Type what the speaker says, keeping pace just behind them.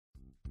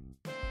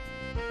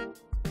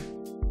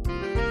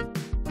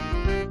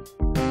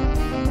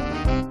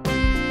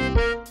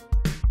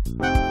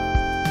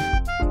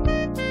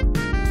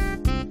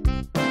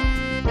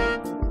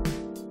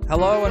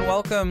Hello and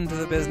welcome to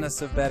the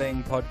Business of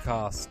Betting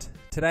podcast.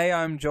 Today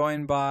I'm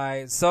joined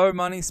by So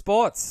Money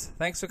Sports.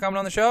 Thanks for coming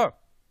on the show.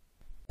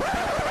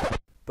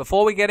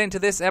 Before we get into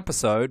this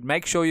episode,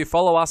 make sure you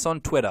follow us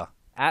on Twitter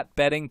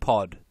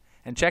 @bettingpod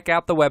and check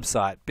out the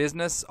website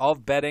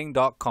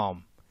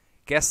businessofbetting.com.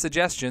 Guest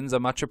suggestions are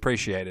much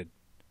appreciated.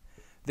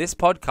 This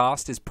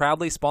podcast is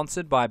proudly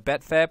sponsored by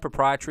Betfair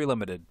Proprietary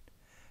Limited.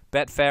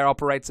 Betfair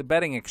operates a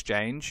betting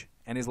exchange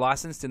and is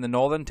licensed in the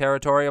Northern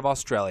Territory of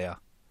Australia.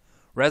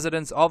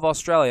 Residents of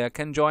Australia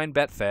can join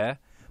Betfair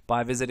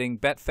by visiting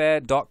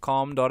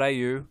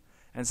betfair.com.au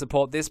and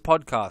support this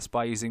podcast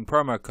by using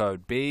promo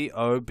code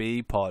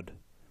BOBPOD.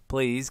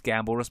 Please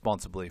gamble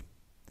responsibly.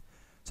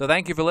 So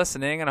thank you for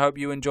listening and I hope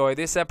you enjoy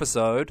this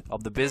episode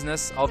of the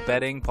Business of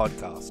Betting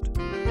podcast.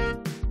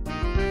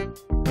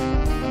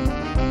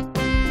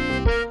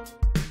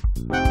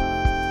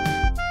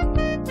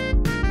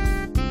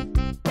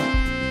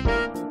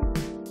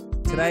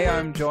 Today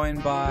I'm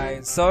joined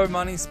by So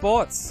Money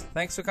Sports.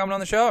 Thanks for coming on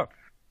the show.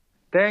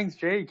 Thanks,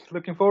 Jake.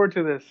 Looking forward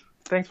to this.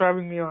 Thanks for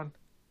having me on.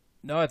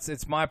 No,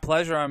 it's my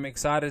pleasure. I'm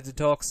excited to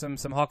talk some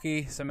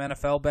hockey, some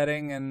NFL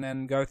betting,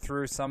 and go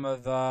through some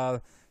of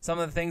the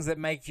things that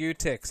make you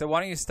tick. So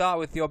why don't you start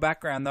with your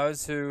background?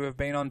 Those who have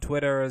been on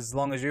Twitter as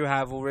long as you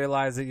have will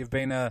realize that you've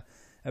been a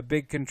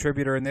big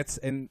contributor in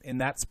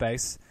that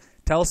space.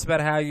 Tell us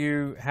about how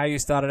you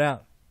started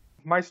out.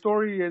 My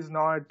story is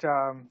not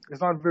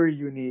very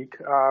unique.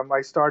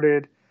 I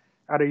started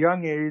at a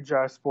young age.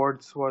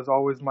 Sports was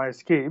always my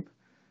escape.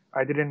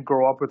 I didn't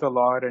grow up with a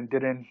lot and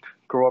didn't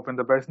grow up in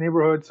the best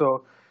neighborhood,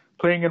 so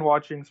playing and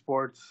watching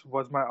sports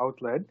was my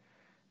outlet.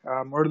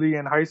 Early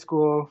in high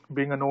school,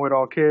 being a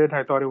know-it-all kid,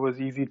 I thought it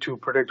was easy to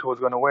predict who was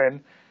going to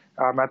win.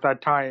 At that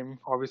time,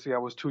 obviously, I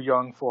was too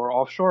young for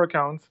offshore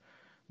accounts,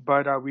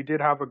 but we did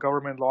have a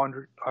government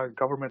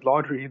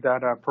lottery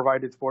that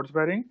provided sports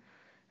betting.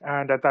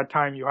 And at that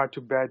time, you had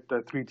to bet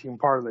the 3-team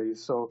parlays.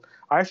 So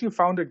I actually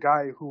found a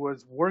guy who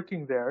was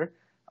working there.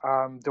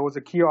 There was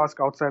a kiosk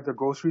outside the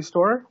grocery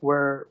store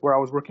where I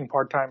was working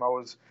part-time. I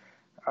was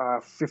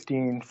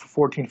 14,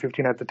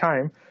 15 at the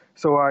time.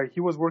 So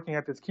he was working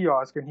at this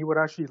kiosk, and he would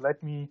actually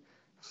let me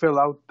fill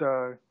out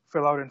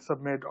and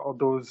submit all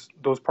those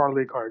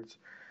parlay cards.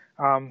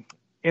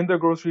 In the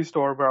grocery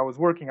store where I was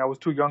working, I was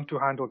too young to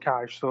handle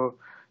cash. So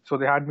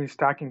they had me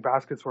stacking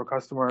baskets for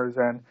customers,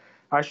 and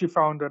I actually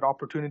found an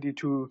opportunity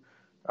to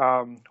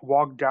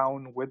walk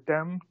down with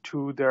them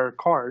to their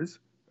cars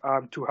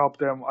to help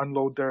them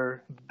unload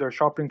their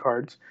shopping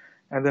carts,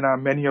 and then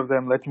many of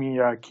them let me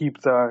keep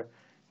the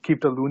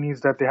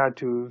loonies that they had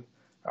to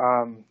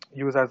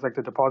use as like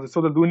the deposit. So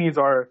the loonies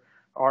are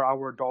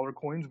our dollar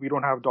coins. We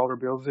don't have dollar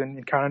bills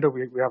in Canada.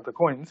 We have the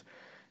coins,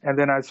 and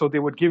then so they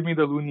would give me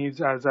the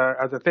loonies as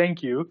a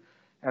thank you,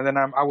 and then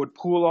I would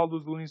pool all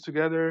those loonies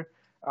together,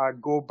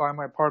 go buy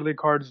my parlay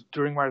cards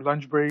during my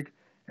lunch break,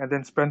 and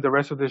then spend the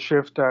rest of the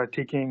shift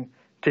taking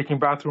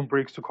bathroom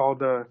breaks to call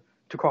the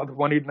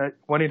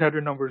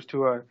 1-800 numbers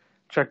to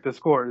check the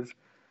scores.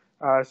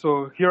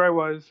 So here I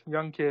was,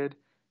 young kid,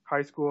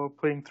 high school,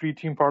 playing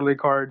 3-team parlay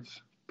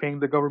cards, paying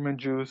the government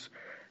juice,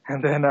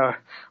 and then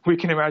we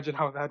can imagine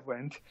how that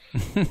went.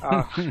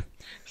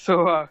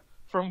 So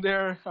from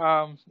there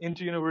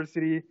into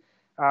university,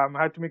 I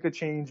had to make a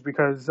change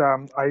because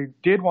I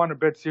did want to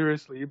bet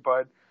seriously,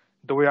 but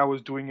the way I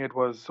was doing it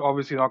was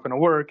obviously not going to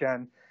work.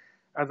 And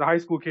as a high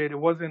school kid, it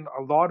wasn't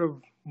a lot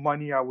of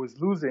money I was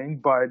losing,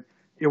 but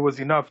it was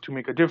enough to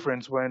make a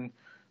difference when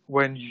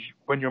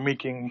you're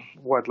making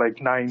like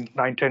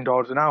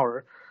 $10 an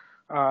hour.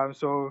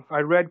 So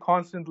I read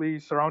constantly,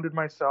 surrounded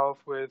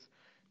myself with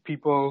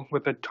people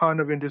with a ton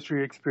of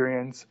industry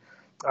experience.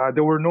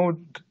 There was no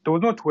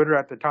Twitter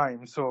at the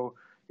time, so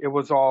it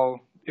was all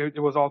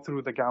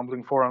through the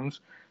gambling forums.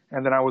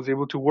 And then I was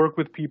able to work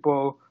with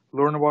people,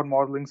 learn about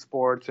modeling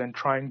sports, and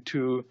trying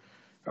to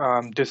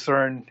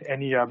discern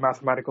any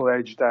mathematical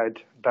edge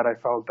that I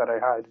felt that I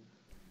had.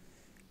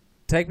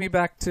 Take me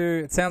back to,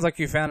 it sounds like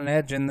you found an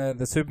edge in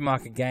the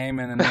supermarket game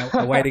and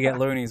a way to get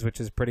loonies,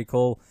 which is pretty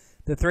cool.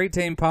 The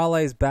 3-team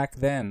parlays back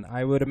then,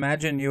 I would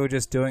imagine you were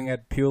just doing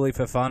it purely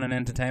for fun and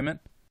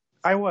entertainment?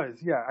 I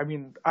was, yeah. I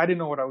mean, I didn't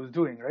know what I was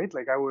doing, right?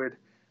 Like I would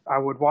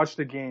watch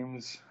the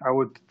games. I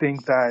would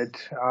think that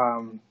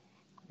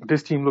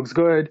this team looks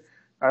good.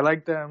 I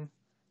like them.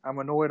 I'm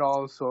a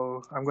know-it-all,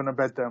 so I'm going to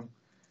bet them.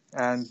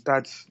 And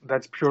that's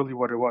purely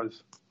what it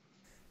was.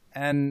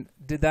 And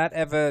did that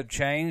ever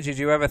change? Did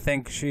you ever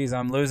think, geez,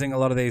 I'm losing a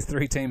lot of these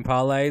 3-team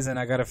parlays and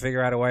I got to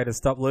figure out a way to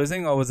stop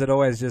losing? Or was it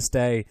always just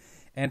a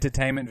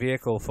entertainment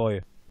vehicle for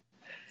you?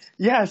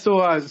 Yeah.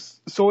 So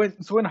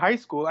in high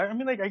school, I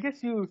mean, like, I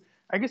guess you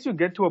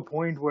get to a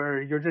point where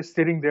you're just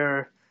sitting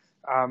there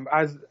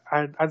as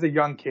a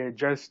young kid,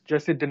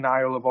 just in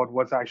denial about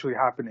what's actually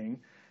happening.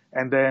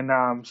 And then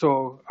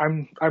so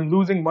I'm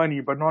losing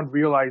money, but not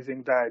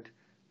realizing that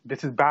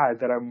this is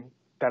bad, that I'm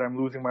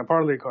losing my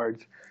parlay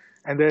cards.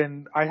 And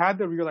then I had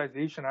the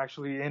realization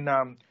actually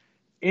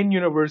in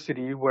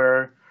university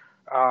where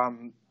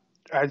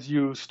as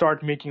you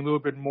start making a little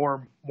bit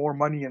more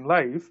money in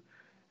life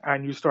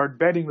and you start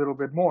betting a little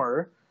bit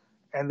more,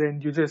 and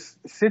then you just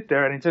sit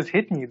there, and it just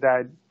hit me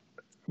that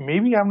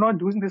maybe I'm not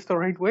doing this the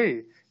right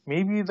way.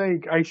 Maybe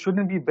like I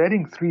shouldn't be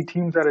betting three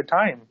teams at a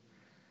time.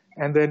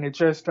 And then it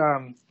just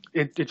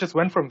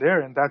went from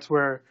there, and that's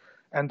where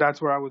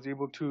I was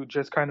able to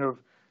just kind of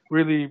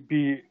really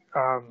be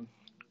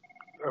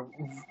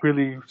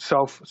really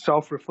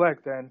self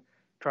reflect and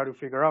try to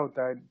figure out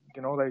that,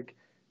 like,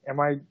 am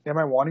I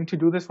wanting to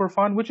do this for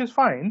fun, which is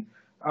fine.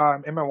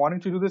 Am I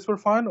wanting to do this for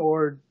fun,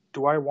 or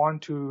do I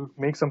want to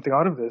make something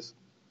out of this?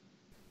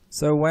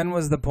 So when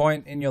was the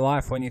point in your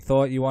life when you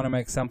thought you want to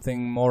make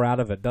something more out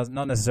of it?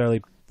 Not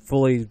necessarily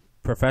fully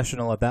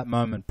professional at that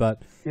moment,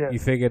 but Yeah. you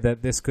figured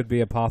that this could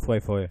be a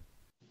pathway for you.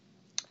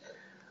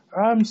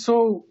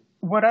 So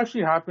what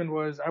actually happened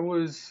was I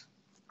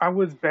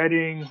was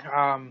betting.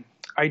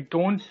 I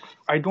don't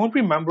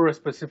remember a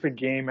specific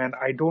game, and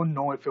I don't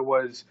know if it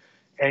was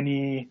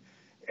any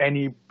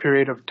any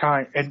period of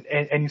time,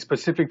 any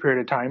specific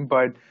period of time.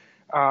 But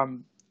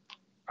um,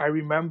 I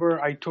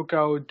remember I took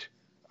out.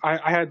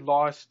 I had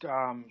lost.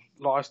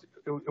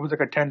 It was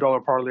like a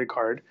 $10 parlay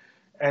card,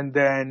 and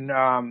then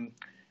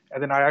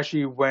I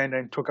actually went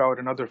and took out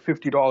another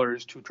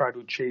 $50 to try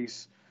to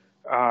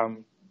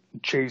um,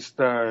 chase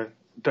the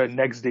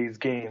next day's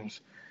games,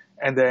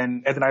 and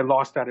then I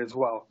lost that as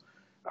well.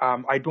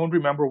 I don't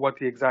remember what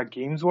the exact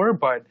games were,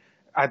 but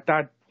at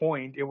that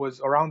point, it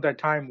was around that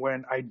time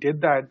when I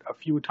did that a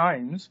few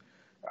times,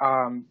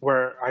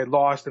 where I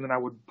lost, and then I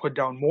would put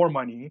down more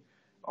money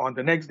on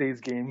the next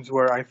day's games,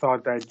 where I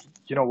thought that,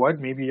 you know what,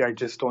 maybe I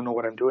just don't know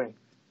what I'm doing.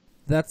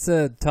 That's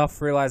a tough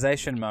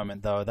realization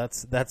moment, though.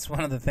 That's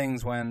one of the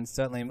things when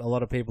certainly a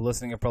lot of people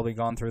listening have probably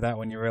gone through that,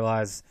 when you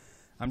realize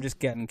I'm just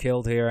getting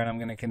killed here, and I'm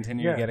going to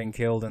continue Yeah. getting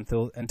killed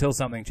until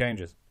something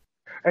changes.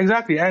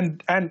 Exactly,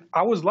 and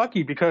I was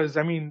lucky because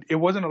I mean it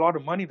wasn't a lot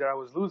of money that I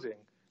was losing,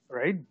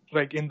 right?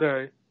 Like in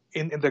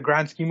the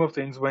grand scheme of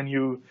things, when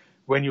you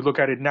look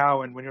at it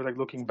now and when you're like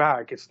looking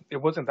back, it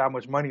wasn't that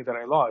much money that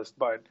I lost,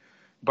 but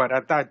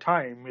at that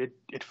time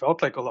it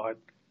felt like a lot.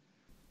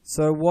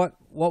 So what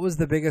was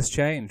the biggest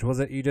change? Was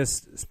it you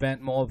just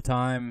spent more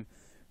time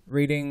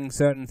reading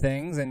certain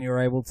things and you were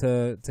able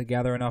to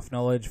gather enough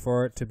knowledge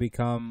for it to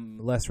become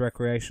less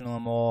recreational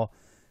and more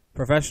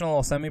professional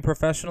or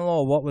semi-professional,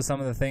 or what were some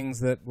of the things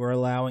that were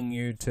allowing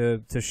you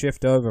to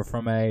shift over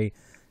from a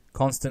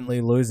constantly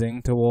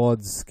losing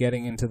towards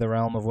getting into the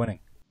realm of winning?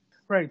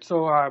 Right.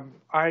 So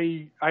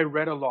I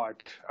read a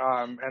lot,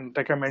 and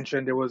like I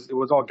mentioned, it was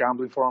all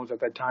gambling forums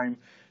at that time.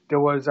 There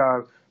was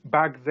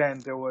back then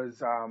there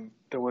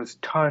was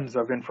tons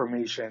of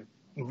information,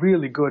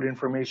 really good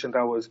information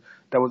that was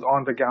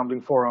on the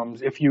gambling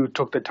forums if you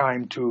took the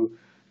time to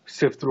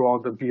sift through all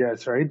the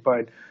BS, right?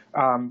 But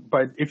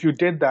if you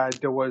did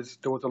that, there was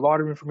a lot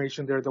of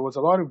information there. There was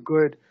a lot of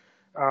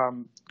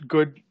um,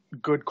 good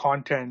good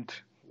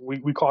content.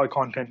 We call it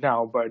content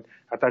now, but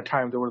at that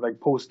time there were like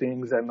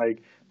postings and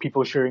like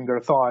people sharing their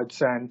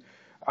thoughts, and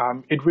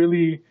um, it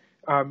really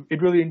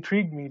it really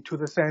intrigued me to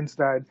the sense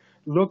that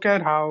look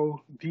at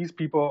how these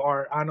people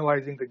are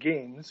analyzing the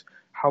games,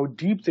 how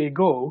deep they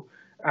go,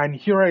 and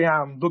here I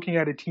am looking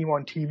at a team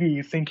on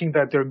TV thinking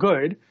that they're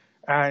good,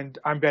 and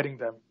I'm betting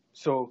them.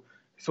 So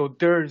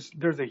there's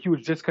a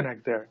huge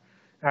disconnect there,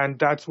 and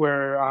that's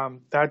where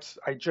that's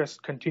I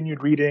just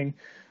continued reading.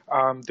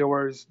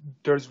 There's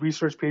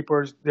research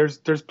papers.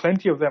 There's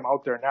plenty of them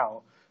out there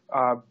now,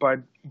 but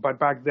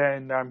back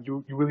then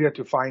you really had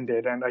to find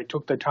it, and I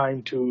took the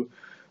time to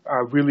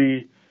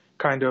really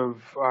kind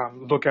of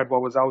look at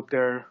what was out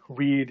there,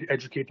 read,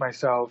 educate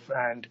myself,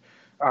 and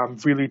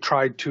really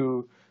try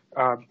to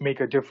make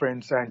a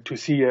difference and to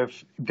see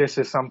if this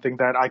is something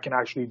that I can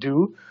actually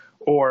do,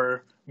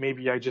 or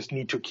maybe I just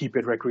need to keep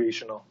it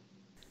recreational.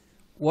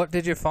 What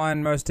did you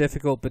find most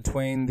difficult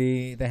between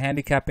the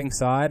handicapping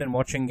side and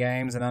watching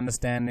games and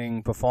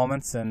understanding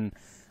performance and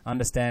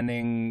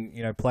understanding,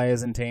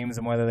 players and teams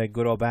and whether they're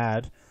good or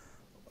bad,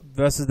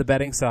 versus the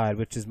betting side,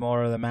 which is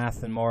more of the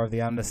math and more of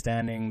the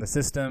understanding the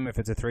system, if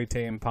it's a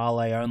three-team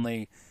parlay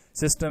only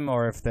system,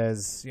 or if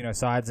there's,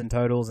 sides and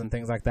totals and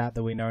things like that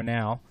we know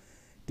now.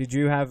 Did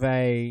you have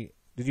a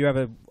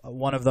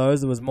one of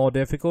those that was more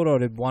difficult, or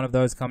did one of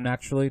those come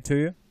naturally to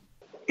you?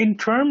 In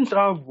terms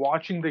of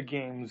watching the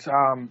games,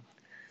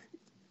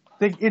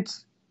 like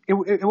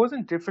it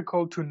wasn't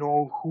difficult to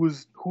know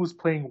who's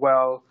playing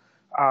well,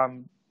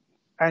 um,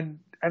 and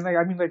like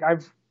I mean like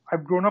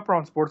I've grown up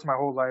around sports my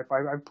whole life.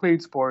 I've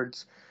played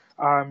sports.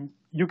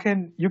 You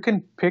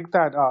can pick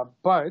that up,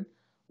 but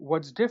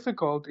what's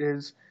difficult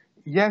is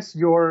yes,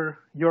 your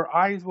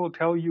eyes will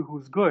tell you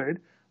who's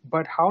good,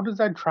 but how does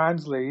that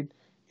translate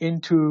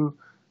into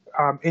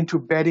into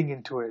betting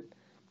into it?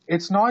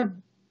 It's not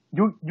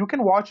you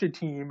can watch a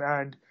team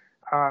and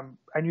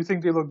you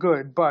think they look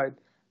good, but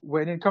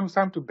when it comes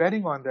time to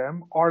betting on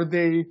them, are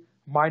they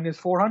minus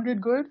 400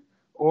 good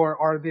or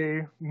are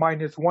they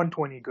minus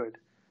 120 good?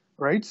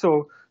 Right?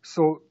 So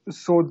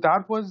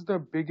that was the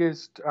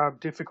biggest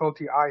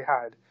difficulty I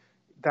had.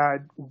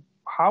 That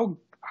how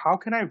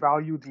can I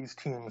value these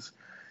teams?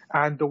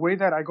 And the way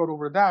that I got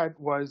over that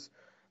was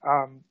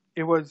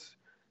it was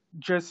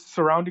just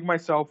surrounding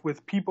myself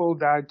with people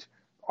that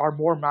are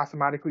more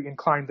mathematically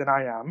inclined than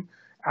I am,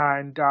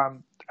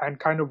 and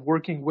kind of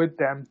working with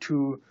them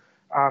to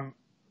um,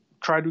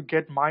 try to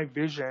get my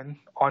vision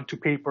onto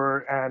paper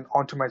and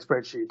onto my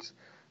spreadsheets.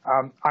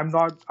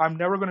 I'm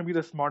never going to be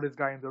the smartest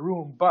guy in the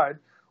room, but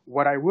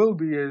what I will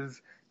be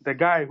is the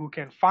guy who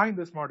can find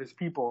the smartest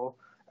people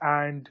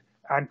and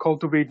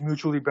cultivate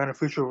mutually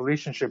beneficial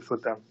relationships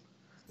with them.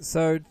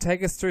 So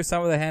take us through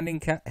some of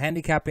the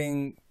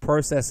handicapping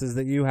processes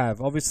that you have.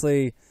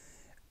 Obviously,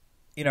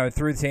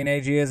 through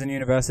teenage years and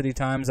university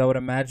times, I would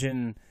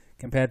imagine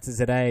compared to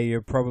today,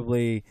 you're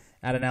probably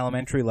at an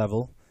elementary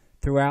level.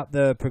 Throughout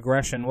the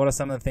progression, what are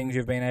some of the things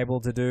you've been able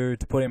to do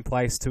to put in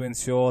place to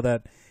ensure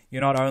that you're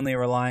not only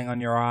relying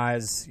on your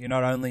eyes, you're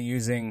not only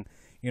using,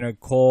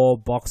 core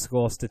box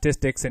score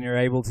statistics, and you're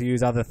able to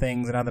use other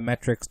things and other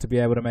metrics to be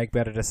able to make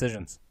better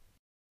decisions?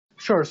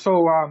 Sure.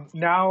 So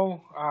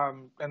now,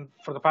 and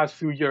for the past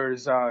few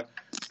years, the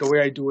way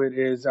I do it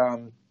is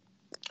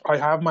I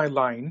have my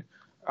line,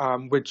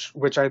 which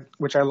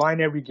I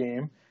line every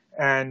game,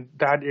 and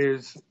that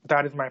is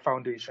my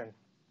foundation.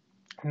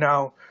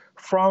 Now,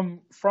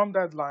 from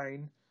that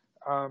line,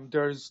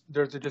 there's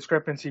a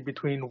discrepancy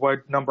between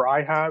what number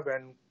I have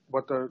and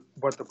what the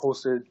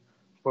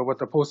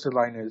posted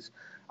line is.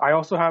 I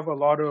also have a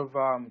lot of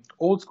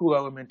old school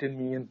element in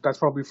me, and that's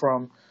probably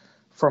from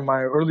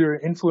my earlier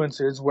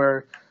influences,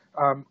 where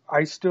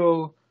I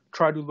still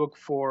try to look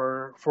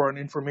for an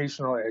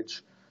informational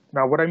edge.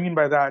 Now, what I mean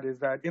by that is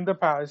that in the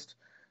past,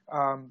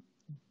 um,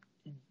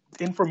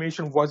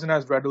 information wasn't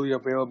as readily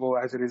available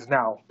as it is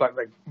now. But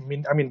like,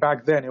 I mean,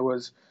 back then it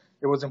was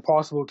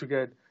impossible to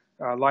get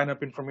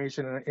lineup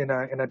information in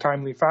a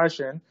timely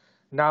fashion.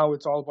 Now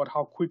it's all about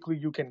how quickly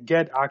you can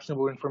get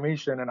actionable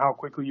information and how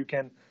quickly you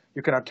can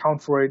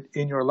account for it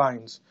in your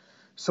lines.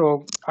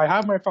 So I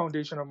have my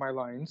foundation of my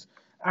lines,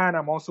 and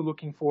I'm also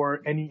looking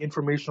for any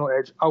informational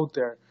edge out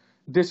there.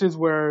 This is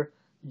where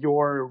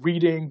your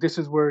reading, this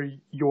is where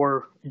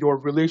your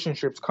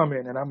relationships come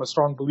in, and I'm a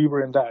strong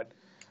believer in that.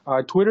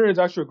 Twitter is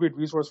actually a great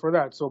resource for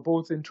that. So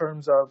both in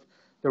terms of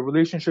the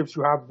relationships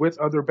you have with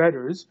other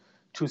bettors,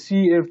 to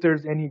see if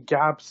there's any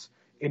gaps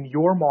in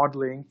your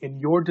modeling, in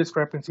your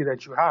discrepancy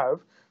that you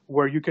have,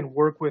 where you can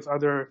work with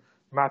other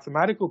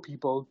mathematical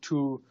people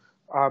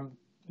um,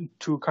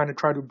 to kind of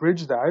try to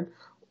bridge that,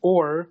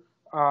 or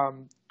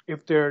if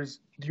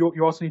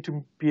you also need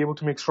to be able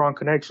to make strong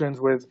connections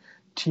with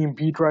team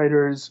beat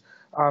writers.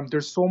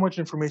 There's so much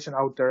information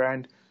out there,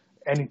 and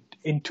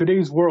in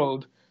today's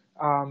world,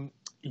 um,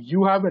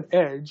 you have an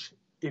edge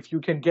if you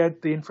can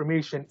get the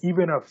information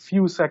even a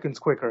few seconds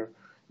quicker.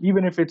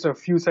 Even if it's a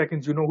few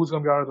seconds, you know who's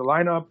going to be out of the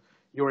lineup.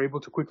 You're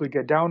able to quickly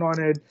get down on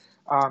it,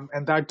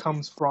 and that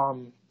comes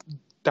from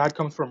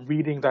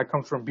reading. That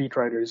comes from beat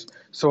writers.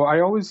 So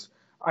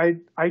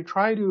I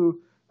try to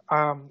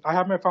I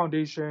have my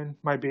foundation,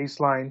 my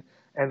baseline,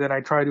 and then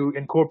I try to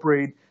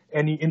incorporate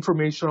any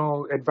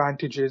informational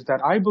advantages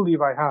that I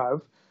believe I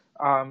have,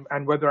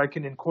 and whether I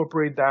can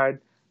incorporate that,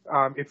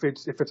 if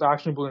it's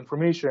actionable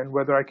information,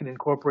 whether I can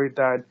incorporate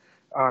that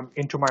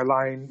into my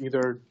line,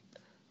 either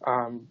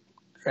um,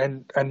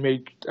 and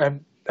make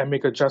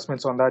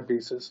adjustments on that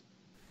basis.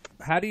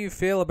 How do you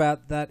feel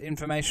about that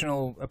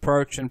informational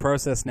approach and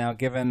process now,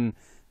 given,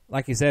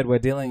 like you said, we're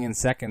dealing in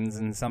seconds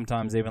and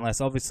sometimes even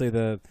less? Obviously,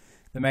 the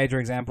major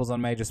examples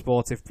on major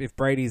sports, if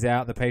Brady's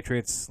out, the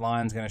Patriots'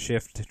 line's going to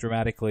shift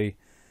dramatically,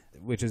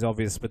 which is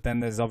obvious. But then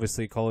there's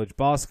obviously college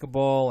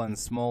basketball and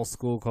small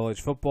school college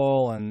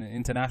football and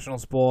international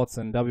sports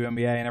and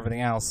WNBA and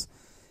everything else.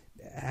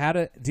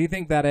 Do you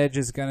think that edge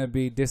is going to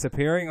be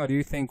disappearing, or do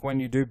you think when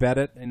you do bet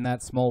it in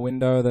that small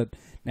window that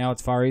now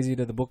it's far easier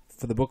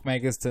for the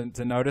bookmakers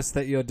to notice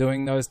that you're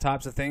doing those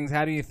types of things?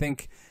 How do you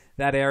think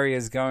that area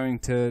is going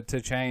to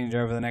change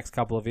over the next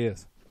couple of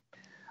years?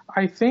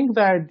 I think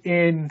that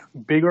in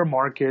bigger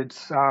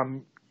markets,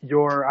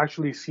 you're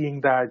actually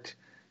seeing that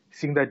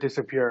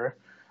disappear.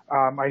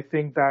 I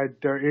think that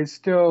there's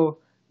still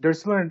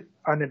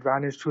an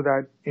advantage to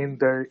that in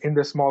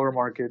the smaller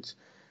markets,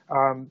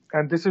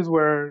 and this is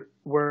where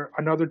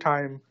another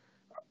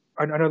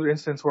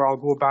instance where I'll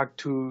go back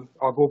to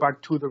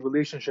the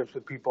relationships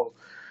with people.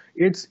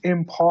 It's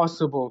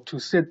impossible to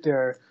sit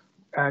there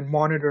and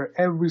monitor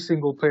every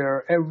single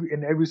player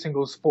in every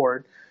single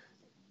sport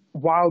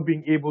while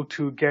being able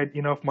to get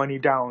enough money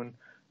down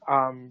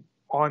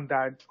on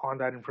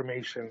that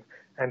information.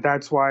 And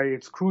that's why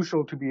it's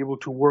crucial to be able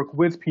to work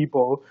with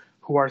people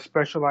who are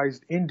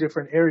specialized in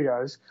different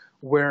areas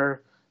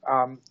where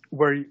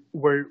you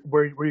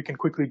can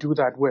quickly do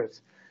that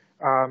with.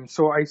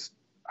 So I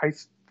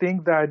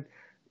think that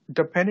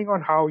depending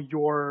on how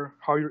your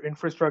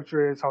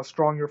infrastructure is, how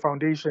strong your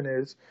foundation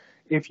is,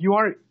 if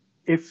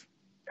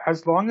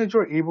as long as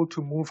you're able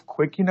to move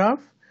quick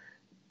enough,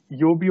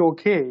 you'll be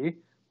okay.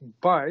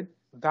 But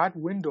that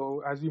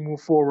window, as we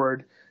move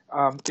forward,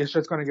 it's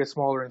just going to get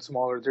smaller and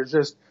smaller.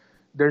 There's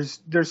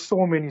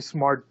so many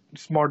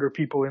smarter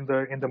people in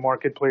the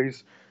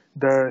marketplace.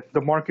 The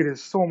market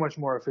is so much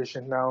more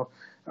efficient now,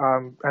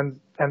 and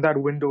that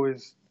window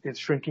is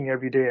shrinking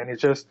every day, and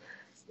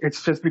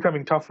it's just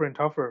becoming tougher and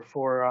tougher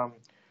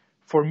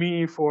for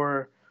me,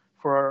 for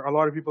a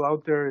lot of people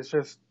out there. It's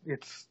just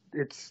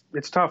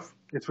it's tough.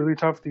 It's really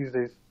tough these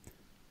days.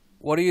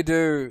 What do you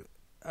do,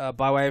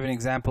 by way of an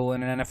example,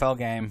 in an NFL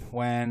game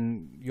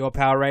when your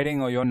power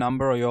rating or your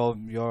number or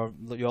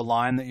your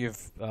line that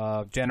you've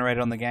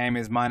generated on the game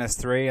is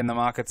 -3 and the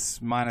market's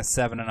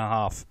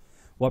 -7.5?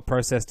 What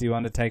process do you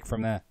undertake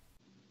from there?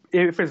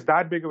 If it's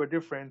that big of a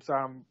difference,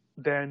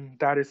 then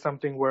that is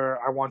something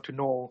where I want to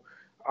know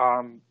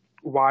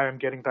why I'm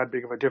getting that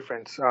big of a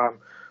difference.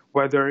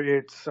 Whether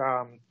it's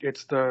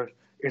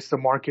the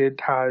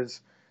market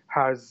has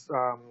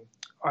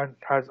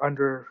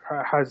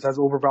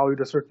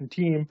overvalued a certain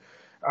team,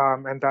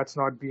 and that's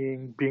not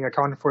being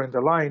accounted for in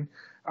the line.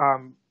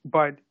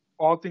 But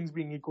all things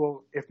being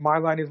equal, if my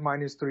line is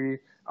 -3,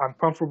 I'm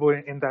comfortable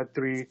in that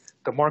 3.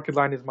 The market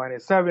line is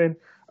 -7.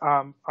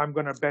 I'm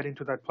gonna bet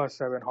into that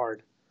 +7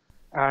 hard,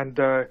 and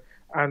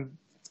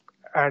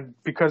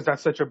because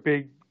that's such a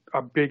big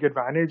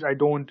advantage,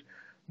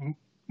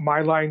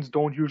 my lines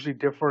don't usually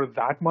differ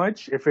that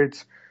much. If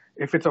it's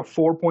a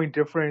 4-point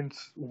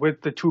difference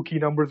with the 2 key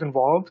numbers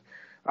involved,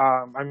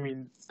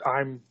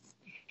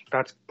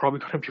 that's probably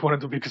going to be one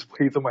of the biggest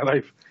plays of my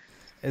life.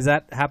 Does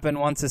that happen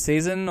once a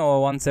season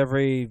or once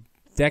every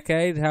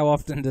decade? How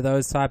often do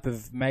those type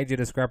of major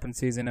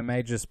discrepancies in a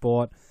major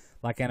sport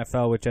like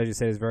NFL, which as you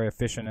said is very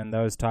efficient, and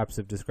those types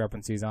of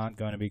discrepancies aren't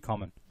going to be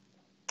common?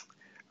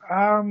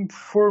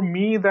 For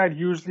me, that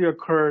usually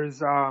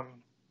occurs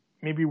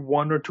maybe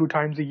 1 or 2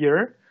 times a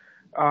year.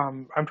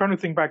 I'm trying to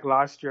think back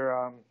last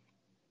year.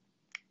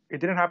 It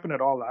didn't happen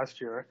at all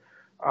last year.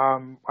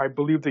 I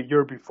believe the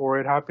year before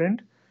it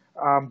happened.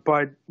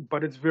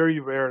 But it's very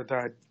rare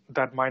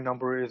that my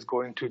number is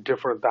going to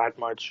differ that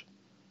much.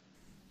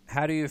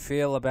 How do you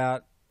feel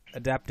about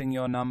adapting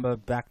your number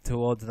back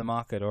towards the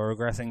market or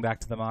regressing back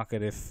to the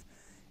market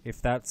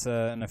if that's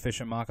an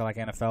efficient market like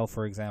NFL,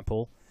 for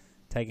example,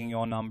 taking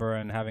your number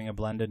and having a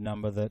blended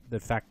number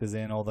that factors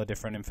in all the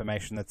different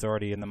information that's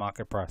already in the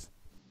market price?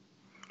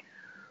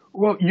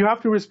 Well, you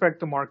have to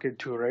respect the market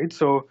too, right?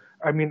 So,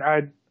 I mean,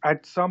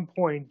 at some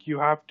point you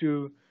have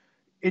to.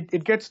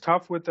 It gets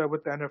tough with the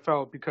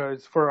NFL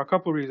because for a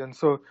couple of reasons.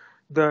 So,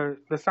 the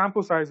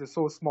sample size is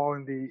so small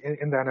in the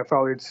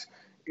NFL.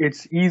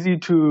 It's easy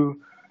to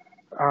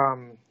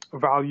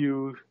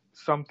value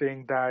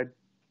something that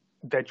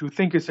you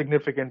think is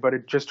significant, but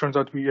it just turns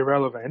out to be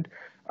irrelevant.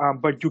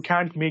 But you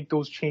can't make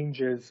those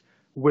changes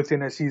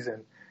within a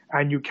season,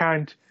 and you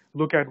can't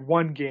look at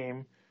one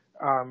game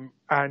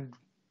and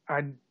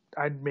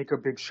make a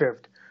big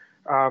shift.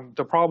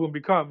 The problem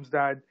becomes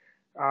that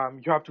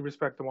you have to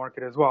respect the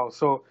market as well.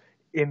 So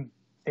in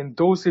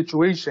those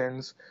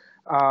situations,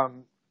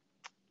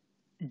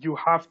 you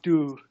have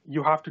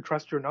to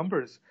trust your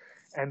numbers,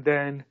 and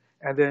then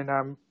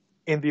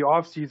in the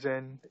off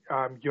season,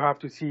 you have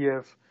to see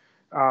if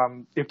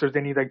there's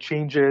any like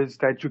changes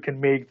that you can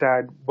make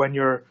that when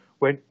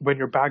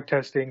you're back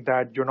testing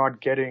that you're not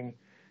getting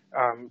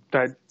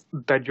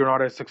that you're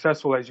not as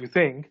successful as you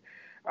think.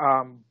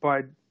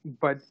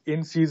 But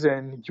in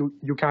season,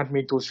 you can't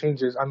make those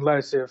changes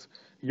unless if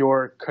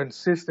you're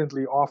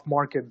consistently off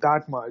market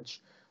that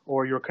much,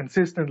 or you're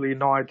consistently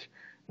not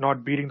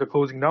beating the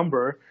closing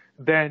number.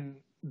 Then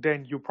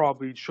you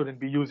probably shouldn't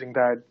be using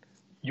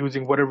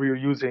whatever you're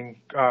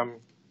using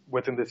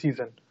within the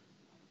season.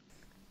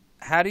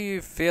 How do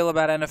you feel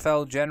about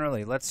NFL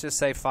generally? Let's just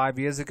say 5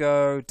 years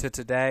ago to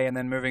today, and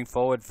then moving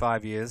forward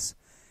 5 years.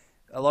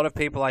 A lot of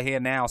people I hear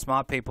now,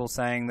 smart people,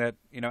 saying that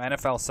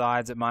NFL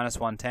sides at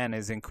 -110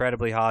 is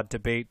incredibly hard to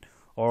beat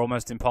or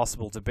almost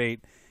impossible to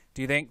beat.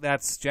 Do you think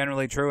that's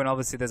generally true? And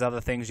obviously there's other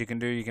things you can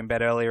do. You can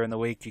bet earlier in the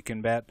week. You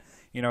can bet,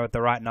 at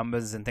the right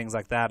numbers and things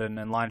like that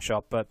and line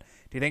shop. But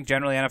do you think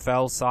generally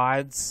NFL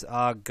sides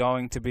are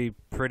going to be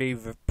pretty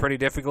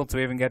difficult to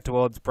even get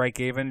towards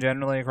break even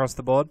generally across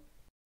the board?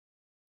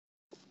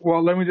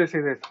 Well, let me just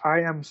say this.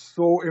 I am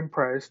so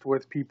impressed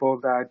with people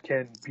that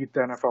can beat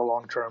the NFL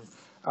long term.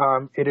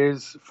 It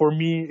is, for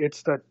me,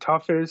 it's the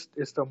toughest,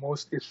 it's the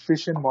most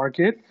efficient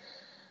market.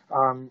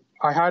 I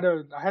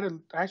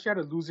actually had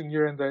a losing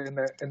year in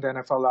the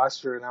NFL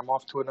last year, and I'm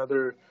off to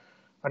another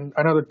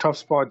tough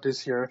spot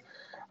this year.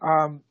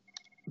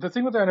 The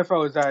thing with the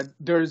NFL is that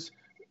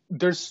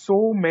there's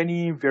so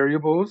many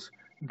variables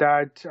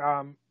that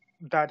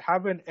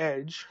have an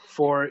edge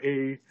for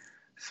a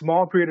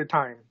small period of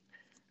time,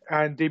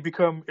 and they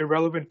become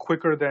irrelevant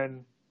quicker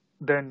than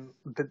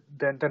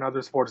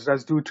other sports.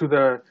 That's due to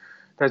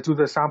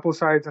the sample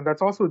size, and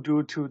that's also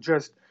due to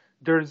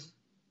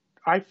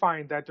I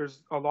find that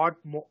there's a lot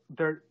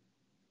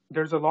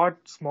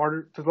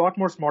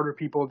more smarter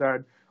people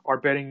that are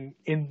betting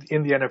in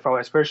the NFL,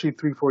 especially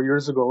 3-4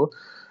 years ago.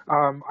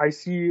 I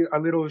see a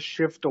little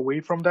shift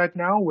away from that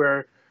now,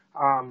 where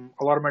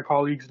a lot of my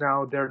colleagues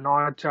now they're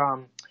not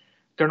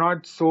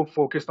so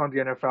focused on the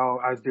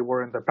NFL as they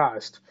were in the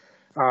past,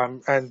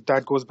 and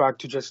that goes back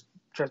to just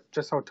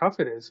how tough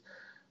it is.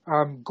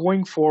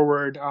 Going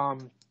forward,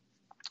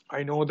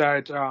 I know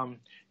that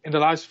in the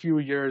last few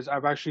years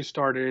I've actually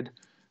started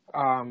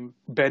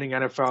betting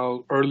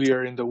NFL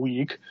earlier in the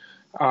week.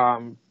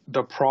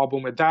 The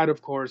problem with that,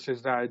 of course,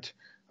 is that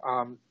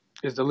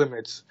is the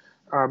limits.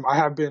 I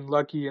have been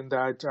lucky in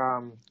that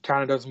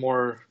Canada's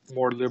more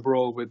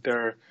liberal with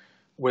their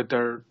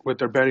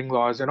betting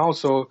laws, and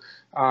also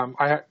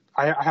I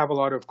have a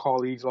lot of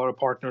colleagues, a lot of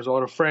partners, a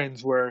lot of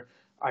friends where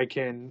I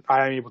am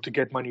able to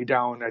get money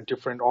down at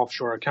different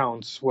offshore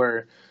accounts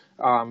where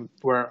I'm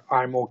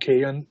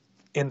okay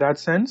in that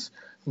sense.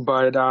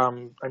 But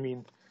I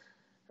mean,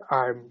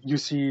 you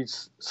see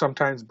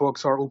sometimes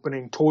books are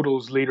opening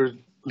totals later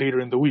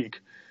in the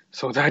week,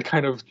 so that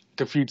kind of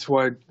defeats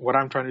what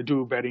I'm trying to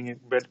do betting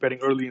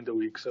early in the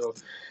week. So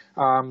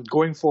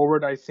going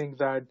forward, I think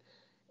that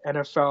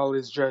NFL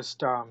is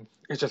just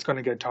it's just going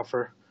to get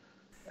tougher,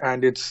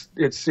 and it's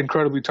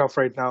incredibly tough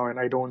right now, and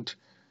I don't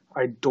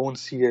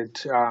see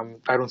it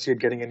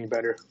getting any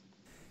better.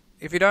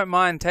 If you don't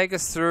mind, take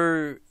us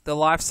through the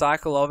life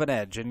cycle of an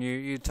edge. And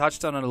you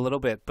touched on it a little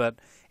bit, but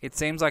it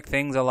seems like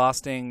things are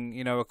lasting,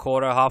 a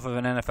quarter, half of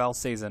an NFL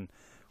season.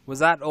 Was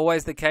that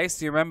always the case?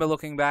 Do you remember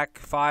looking back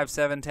 5,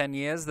 7, 10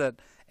 years that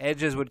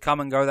edges would come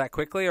and go that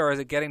quickly? Or is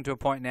it getting to a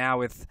point now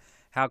with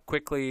how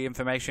quickly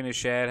information is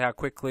shared, how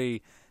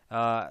quickly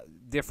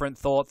different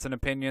thoughts and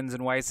opinions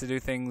and ways to do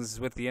things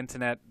with the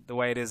internet the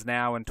way it is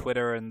now, and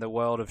Twitter and the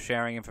world of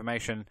sharing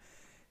information?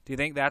 Do you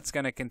think that's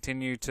going to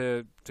continue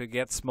to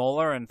get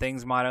smaller and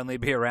things might only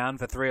be around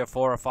for 3 or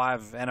 4 or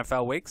 5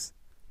 NFL weeks?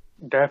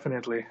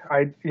 Definitely.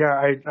 I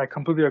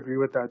completely agree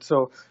with that.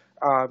 So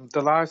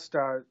the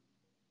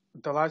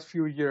last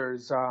few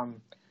years,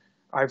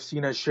 I've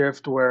seen a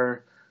shift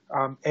where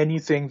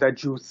anything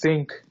that you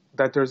think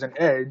that there's an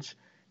edge,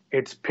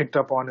 it's picked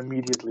up on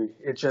immediately.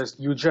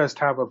 You just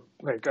have a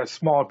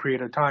small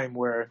period of time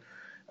where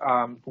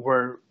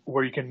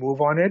you can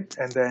move on it,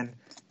 and then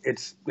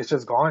it's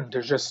just gone.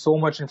 There's just so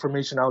much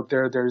information out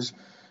there. There's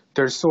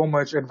so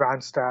much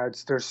advanced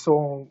stats. There's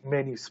so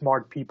many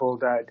smart people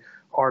that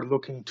are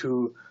looking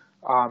to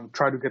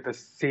try to get the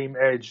same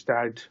edge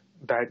that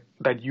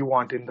you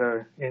want in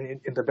the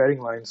betting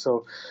line.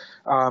 So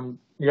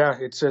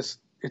it's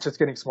just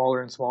getting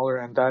smaller and smaller,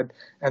 and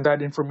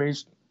that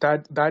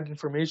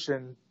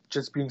information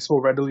just being so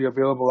readily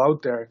available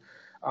out there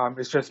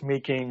is just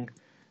making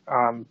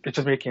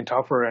it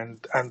tougher, and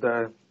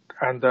the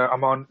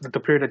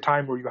period of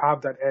time where you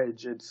have that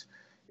edge, it's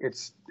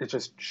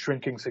just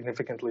shrinking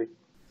significantly.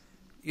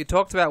 You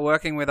talked about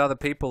working with other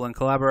people and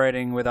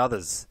collaborating with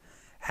others.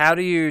 How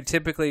do you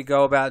typically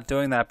go about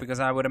doing that? Because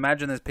I would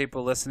imagine there's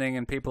people listening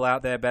and people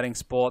out there betting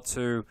sports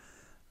who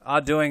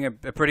are doing a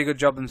pretty good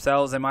job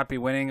themselves. They might be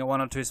winning at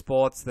 1 or 2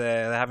 sports.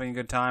 They're having a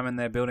good time and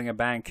they're building a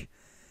bank.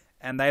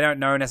 And they don't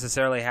know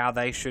necessarily how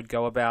they should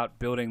go about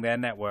building their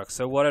network.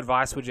 So what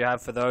advice would you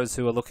have for those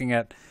who are looking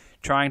at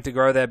trying to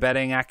grow their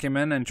betting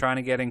acumen and trying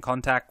to get in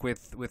contact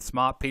with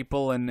smart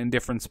people in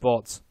different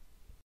sports?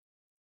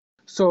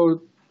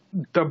 So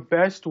the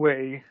best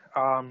way,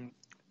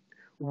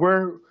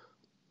 we're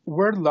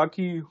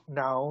lucky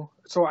now.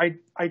 So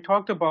I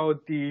talked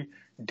about the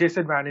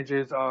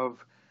disadvantages of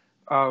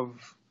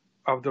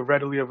the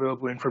readily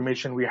available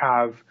information we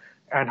have,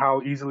 and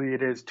how easily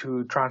it is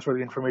to transfer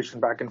the information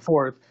back and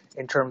forth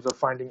in terms of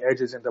finding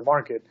edges in the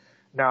market.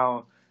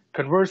 Now,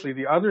 conversely,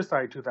 the other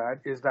side to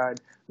that is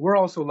that we're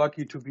also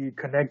lucky to be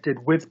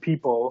connected with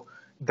people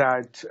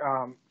that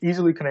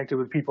easily connected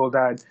with people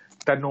that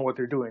know what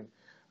they're doing.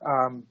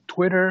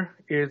 Twitter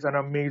is an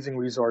amazing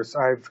resource.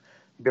 I've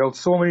built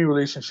so many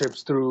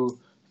relationships through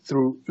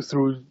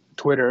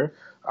Twitter.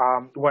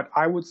 What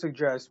I would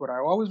suggest, what I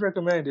always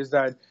recommend, is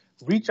that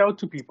reach out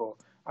to people.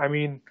 I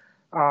mean,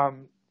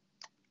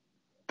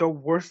 the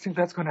worst thing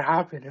that's going to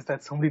happen is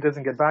that somebody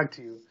doesn't get back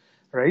to you,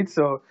 right?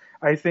 So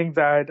I think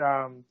that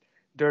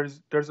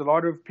there's a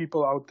lot of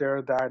people out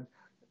there that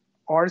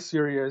are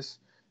serious.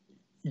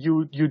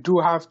 You do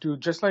have to,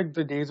 just like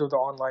the days of the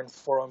online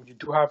forum, you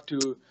do have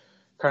to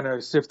kind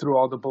of sift through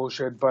all the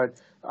bullshit. But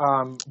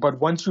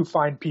once you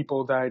find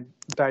people that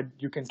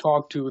you can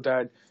talk to,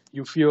 that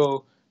you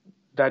feel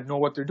that know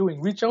what they're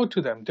doing, reach out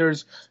to them.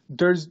 There's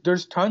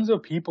tons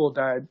of people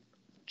that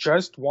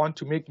just want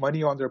to make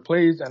money on their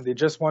plays, and they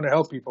just want to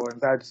help people,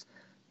 and that's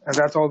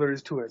all there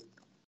is to it.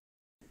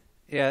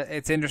 Yeah,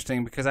 it's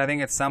interesting because I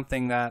think it's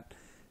something that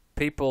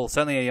people,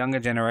 certainly a younger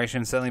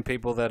generation, certainly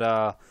people that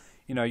are,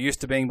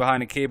 used to being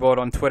behind a keyboard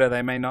on Twitter,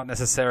 they may not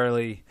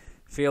necessarily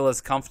feel as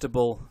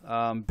comfortable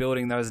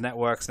building those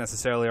networks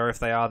necessarily, or if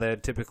they are, they're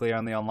typically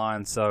only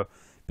online. So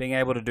being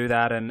able to do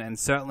that, and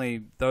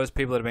certainly those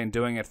people that have been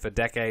doing it for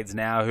decades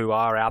now who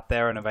are out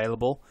there and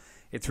available,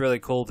 it's really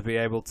cool to be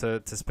able to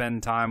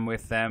spend time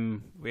with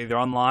them either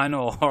online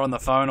or on the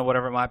phone or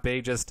whatever it might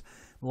be, just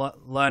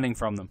learning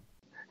from them.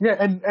 Yeah,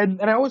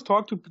 and I always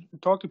talk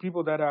to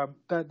people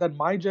that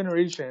my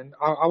generation,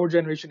 our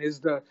generation, is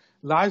the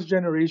last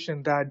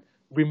generation that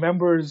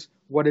remembers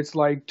what it's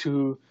like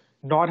to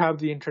not have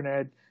the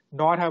internet,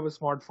 not have a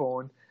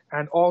smartphone,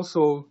 and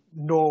also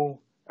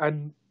know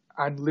and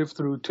live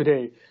through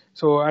today.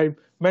 So I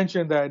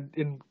mentioned that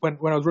when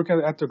I was working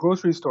at the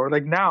grocery store,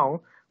 like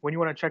now, when you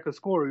want to check a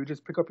score, you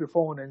just pick up your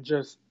phone and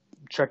just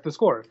check the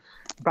score.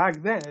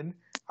 Back then,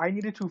 I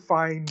needed to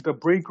find the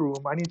break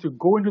room. I need to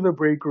go into the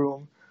break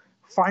room,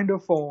 find a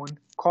phone,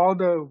 call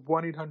the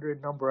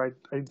 1-800 number.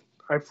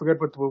 I forget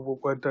what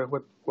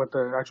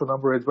the actual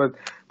number is, but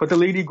the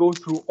lady goes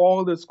through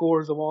all the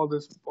scores of all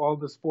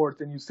the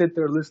sports, and you sit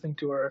there listening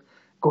to her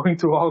going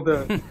through all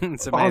the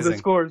It's all the amazing.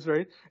 scores,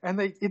 right? And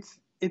like it's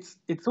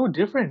so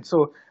different.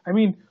 So I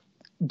mean,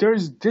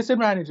 there's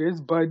disadvantages,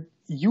 but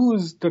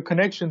use the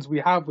connections we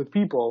have with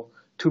people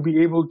to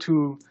be able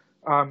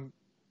um,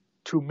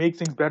 to make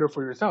things better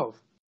for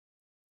yourself.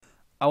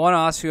 I want to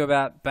ask you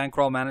about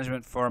bankroll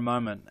management for a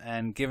moment.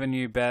 And given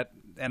you bet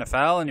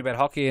NFL and you bet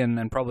hockey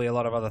and probably a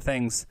lot of other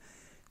things,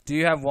 do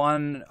you have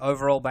one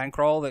overall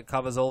bankroll that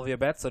covers all of your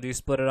bets, or do you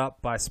split it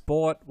up by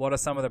sport? What are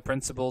some of the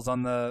principles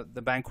on the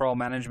bankroll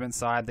management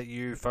side that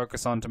you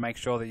focus on to make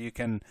sure that you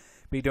can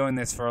be doing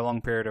this for a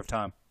long period of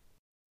time?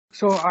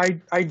 So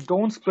I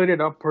don't split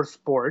it up per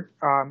sport.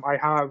 I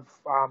have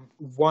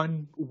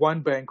one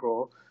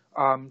bankroll.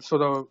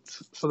 So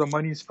the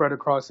money is spread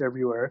across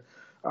everywhere,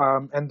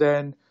 and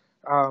then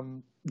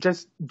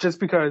just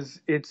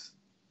because it's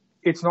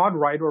not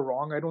right or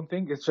wrong. I don't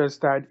think it's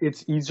just that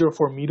it's easier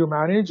for me to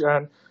manage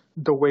and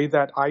the way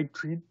that I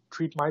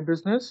treat my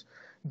business.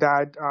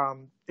 That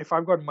if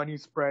I've got money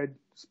spread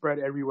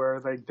everywhere,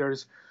 like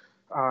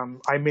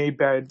I may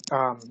bet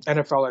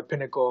NFL at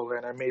Pinnacle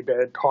and I may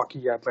bet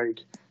hockey at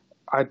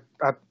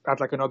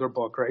like another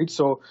book, right?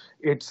 So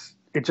it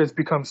just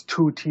becomes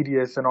too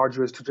tedious and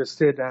arduous to just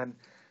sit and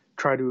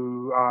try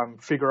to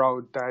figure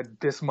out that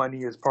this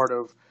money is part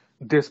of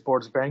this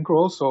sport's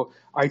bankroll. So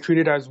I treat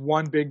it as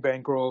one big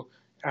bankroll,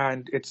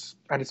 and it's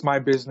my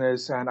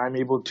business, and I'm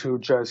able to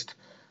just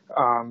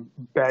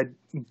bet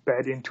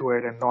into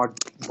it and not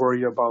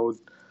worry about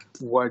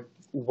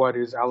what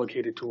is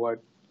allocated to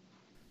what.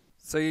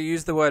 So you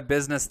use the word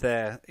business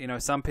there.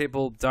 Some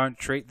people don't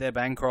treat their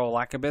bankroll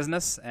like a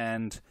business,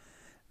 and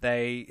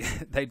they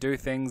they do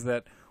things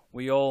that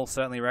we all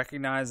certainly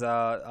recognize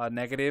are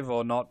negative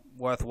or not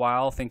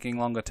worthwhile thinking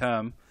longer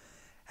term.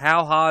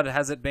 How hard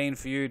has it been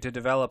for you to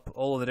develop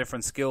all of the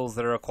different skills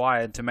that are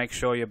required to make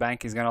sure your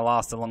bank is going to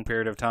last a long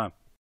period of time?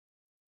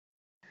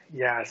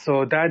 Yeah,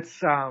 so that's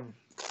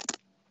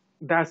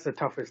the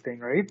toughest thing,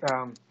 right?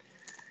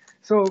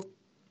 So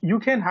you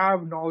can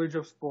have knowledge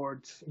of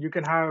sports, you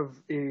can have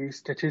a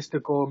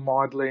statistical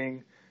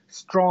modeling,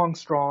 strong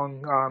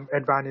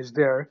advantage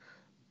there,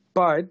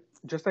 but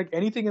just like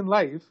anything in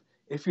life,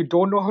 if you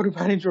don't know how to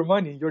manage your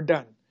money, you're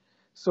done.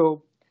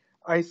 So,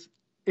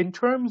 in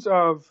terms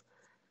of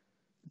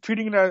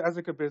treating it as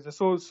like a business,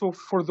 so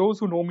for those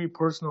who know me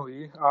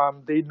personally,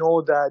 they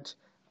know that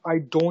I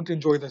don't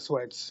enjoy the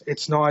sweats.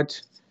 It's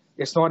not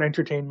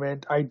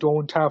entertainment. I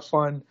don't have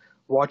fun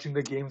watching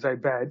the games I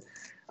bet.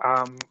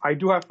 I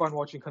do have fun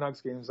watching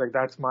Canucks games. Like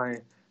that's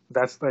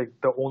like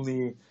the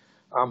only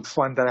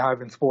fun that I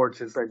have in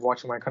sports is like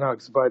watching my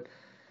Canucks. But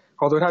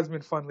although it hasn't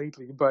been fun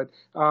lately, but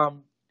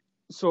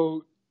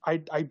so I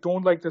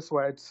don't like the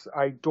sweats.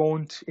 I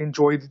don't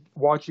enjoy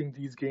watching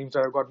these games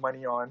that I've got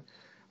money on.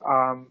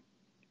 Um,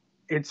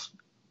 it's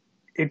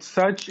it's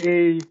such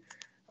a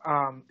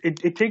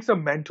it takes a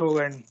mental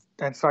and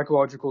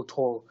psychological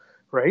toll,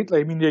 right?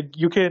 Like, I mean, like,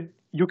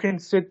 you can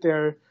sit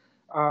there,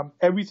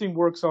 everything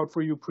works out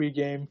for you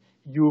pregame.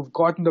 You've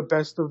gotten the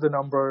best of the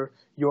number.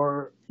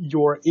 You're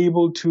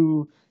able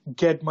to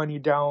get money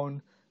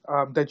down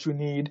that you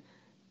need,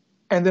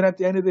 and then at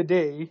the end of the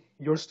day,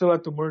 you're still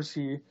at the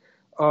mercy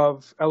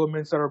of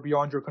elements that are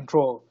beyond your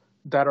control,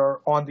 that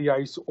are on the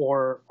ice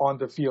or on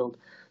the field.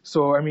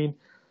 So, I mean,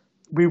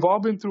 we've all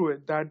been through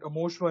it, that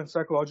emotional and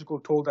psychological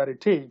toll that it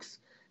takes,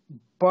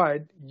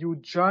 but you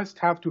just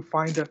have to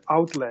find an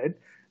outlet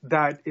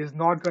that is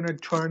not going to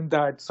turn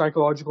that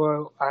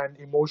psychological and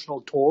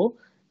emotional toll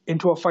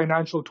into a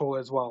financial toll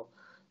as well,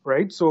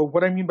 right? So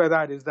what I mean by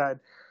that is that,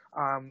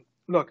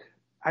 look,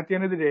 at the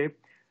end of the day,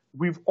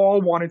 we've all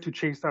wanted to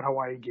chase that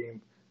Hawaii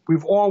game.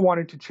 We've all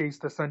wanted to chase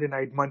the Sunday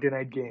night, Monday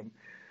night game,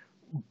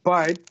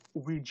 but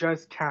we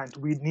just can't.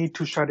 We need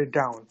to shut it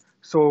down.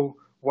 So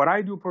what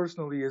I do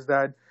personally is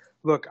that,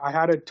 look, I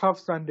had a tough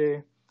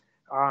Sunday.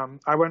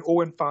 I went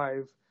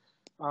 0-5,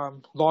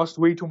 lost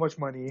way too much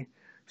money.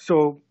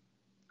 So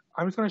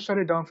I'm just going to shut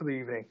it down for the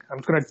evening. I'm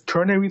just going to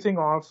turn everything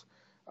off.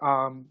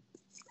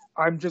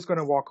 I'm just going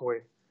to walk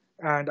away.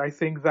 And I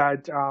think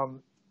that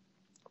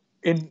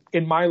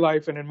in my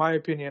life and in my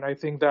opinion, I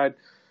think that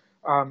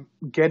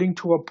getting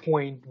to a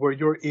point where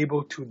you're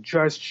able to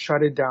just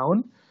shut it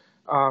down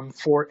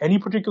for any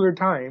particular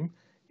time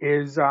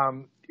is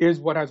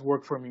what has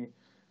worked for me.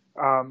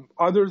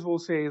 Others will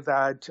say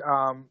that,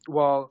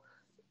 well,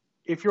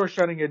 if you're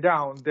shutting it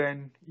down,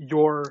 then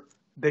you're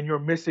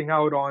missing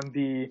out on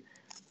the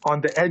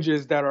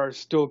edges that are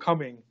still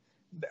coming,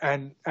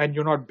 and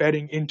you're not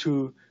betting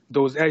into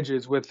those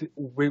edges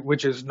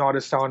which is not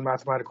a sound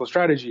mathematical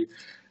strategy.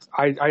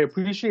 I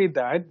appreciate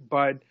that,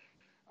 but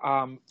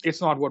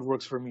it's not what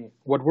works for me.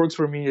 What works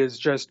for me is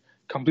just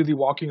completely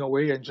walking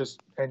away and just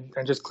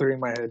clearing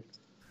my head.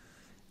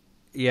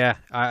 Yeah,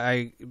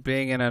 I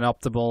being in an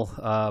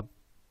optimal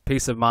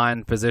peace of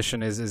mind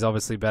position is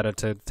obviously better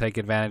to take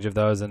advantage of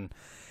those. And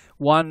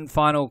one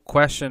final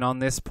question on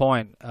this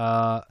point.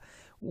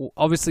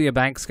 Obviously, a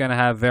bank's going to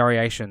have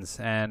variations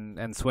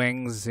and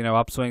swings,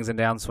 upswings and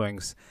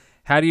downswings.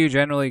 How do you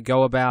generally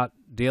go about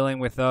dealing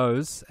with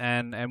those?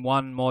 And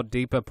one more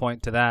deeper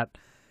point to that,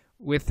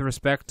 with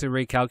respect to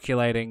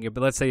recalculating,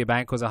 let's say your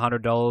bank was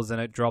 $100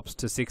 and it drops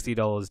to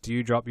 $60. Do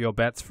you drop your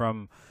bets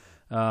from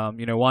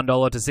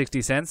 $1 to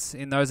 60 cents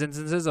in those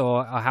instances,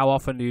 or how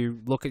often do you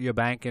look at your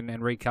bank and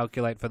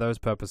recalculate for those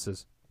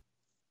purposes?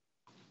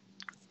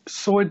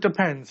 So it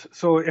depends.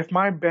 So if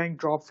my bank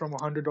dropped from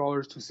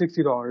 $100 to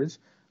 $60,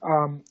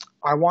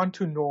 I want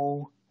to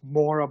know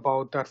more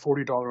about that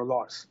 $40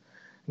 loss.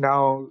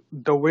 Now,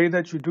 the way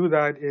that you do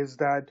that is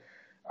that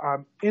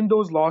in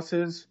those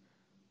losses,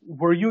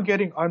 were you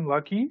getting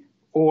unlucky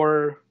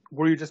or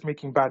were you just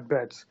making bad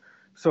bets?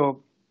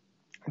 So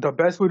the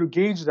best way to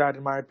gauge that,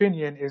 in my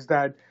opinion, is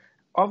that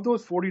of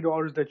those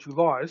 $40 that you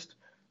lost,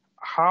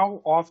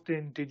 how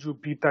often did you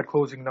beat that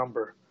closing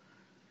number?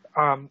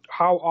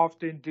 How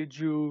often did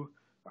you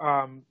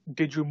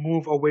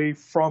move away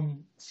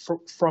from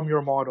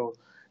your model?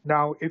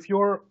 Now, if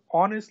you're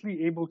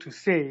honestly able to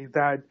say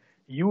that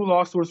you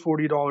lost those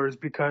 $40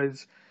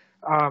 because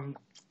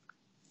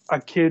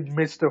a kid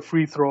missed a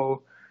free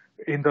throw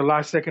in the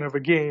last second of a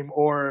game,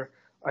 or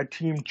a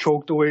team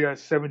choked away a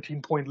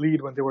 17-point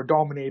lead when they were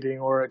dominating,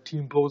 or a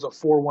team blows a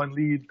 4-1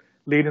 lead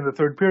late in the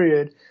third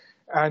period,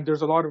 and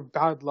there's a lot of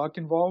bad luck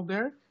involved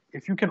there,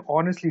 if you can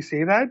honestly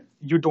say that,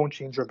 you don't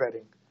change your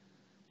betting.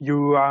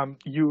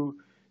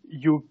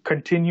 You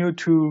continue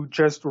to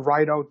just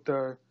ride out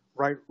the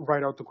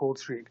cold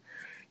streak.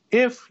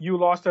 If you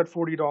lost that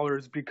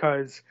 $40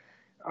 because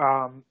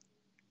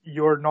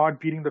you're not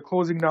beating the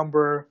closing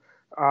number,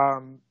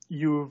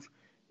 you've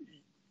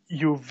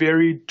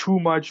varied too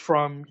much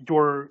from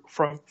your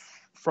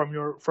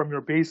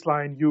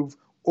baseline, you've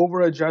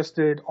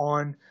over-adjusted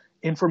on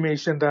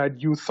information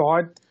that you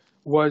thought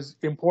was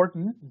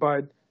important,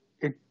 but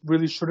it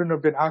really shouldn't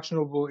have been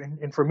actionable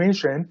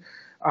information,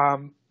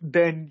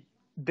 then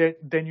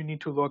you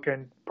need to look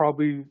and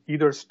probably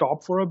either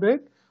stop for a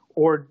bit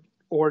or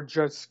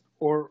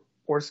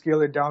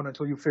scale it down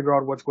until you figure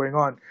out what's going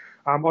on.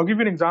 I'll give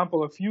you an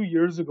example. A few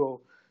years ago,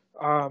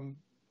 and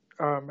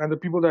the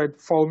people that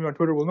follow me on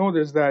Twitter will know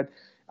this, that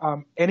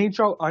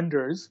NHL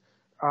unders,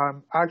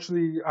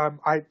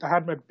 I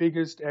had my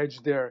biggest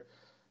edge there.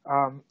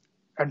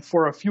 And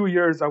for a few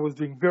years, I was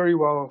doing very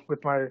well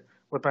with my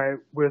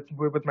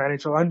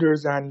NHL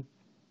unders, and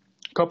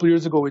a couple of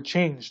years ago, it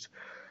changed.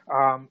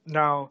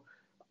 Now,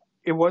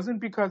 it wasn't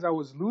because I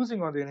was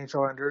losing on the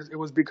NHL unders. It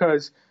was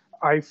because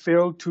I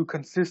failed to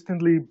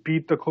consistently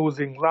beat the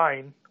closing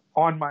line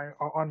on my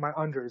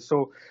unders.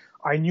 So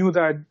I knew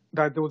that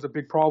there was a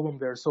big problem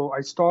there. So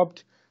I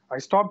stopped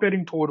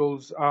betting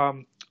totals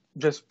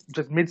just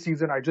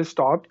mid-season. I just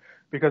stopped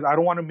because I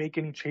don't want to make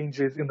any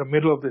changes in the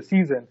middle of the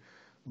season.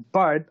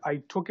 But I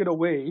took it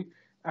away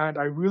and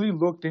I really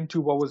looked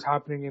into what was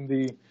happening in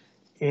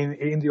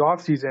the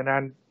off season.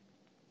 And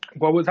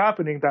what was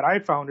happening that I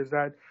found is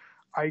that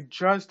I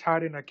just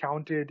hadn't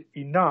accounted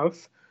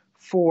enough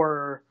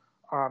for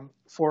a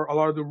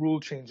lot of the rule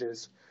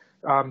changes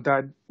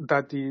that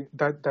the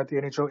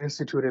NHL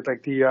instituted,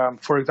 like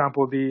for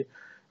example, the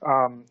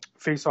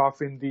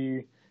face-off in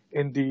the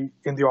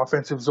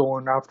offensive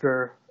zone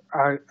after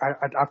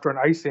an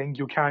icing,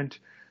 you can't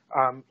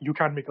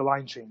make a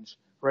line change,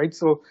 right?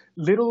 So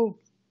little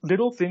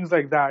things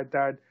like that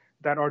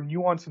are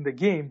nuanced in the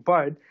game,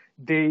 but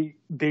they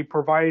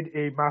provide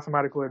a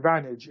mathematical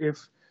advantage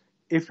if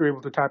you're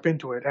able to tap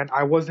into it. And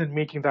I wasn't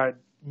making that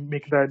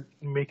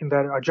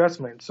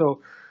adjustment.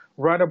 So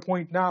we're at a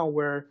point now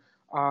where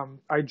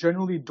I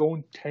generally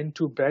don't tend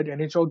to bet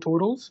NHL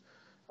totals.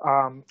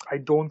 I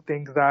don't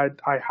think that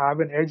I have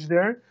an edge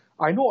there.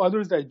 I know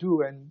others that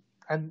do, and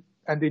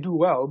they do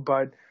well,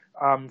 but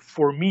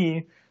for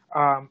me,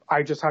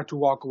 I just had to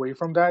walk away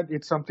from that.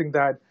 It's something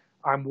that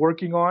I'm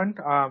working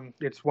on.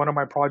 It's one of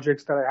my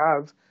projects that I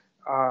have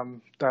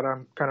that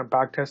I'm kind of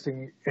back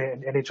testing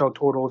in NHL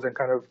totals and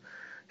kind of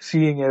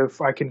seeing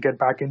if I can get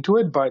back into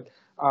it. But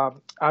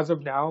as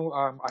of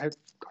now,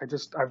 I've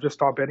just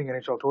stopped betting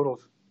NHL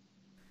totals.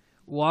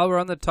 While we're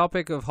on the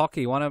topic of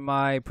hockey, one of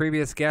my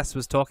previous guests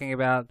was talking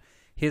about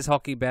his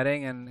hockey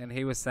betting, and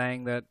he was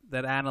saying that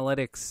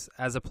analytics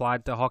as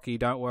applied to hockey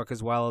don't work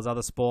as well as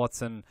other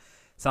sports, and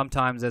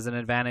sometimes there's an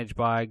advantage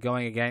by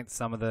going against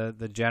some of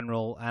the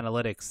general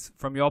analytics.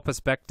 From your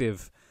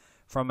perspective,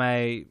 from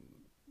a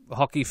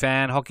hockey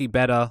fan, hockey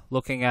bettor,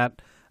 looking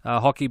at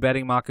hockey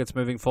betting markets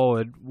moving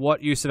forward,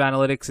 what use of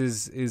analytics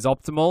is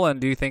optimal,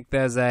 and do you think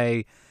there's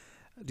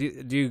do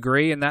you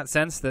agree in that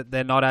sense that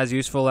they're not as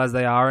useful as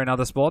they are in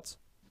other sports?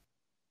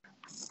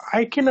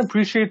 I can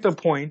appreciate the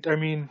point. I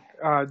mean,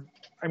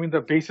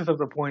 the basis of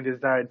the point is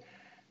that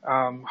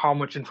how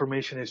much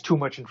information is too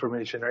much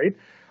information, right?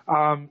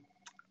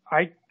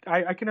 I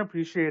can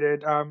appreciate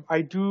it.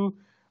 I do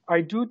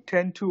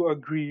tend to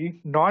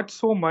agree, not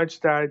so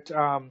much that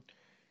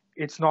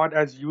it's not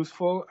as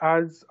useful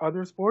as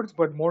other sports,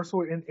 but more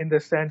so in the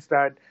sense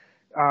that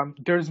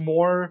There's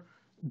more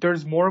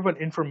of an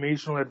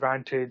informational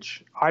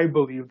advantage, I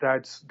believe,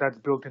 that's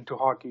built into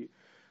hockey.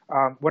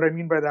 What I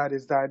mean by that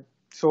is that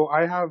so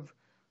I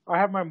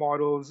have my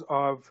models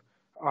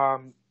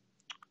um,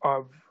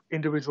 of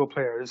individual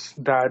players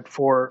that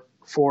for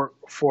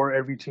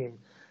every team.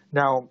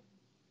 Now,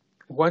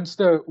 once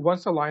the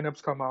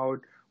lineups come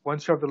out,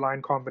 once you have the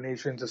line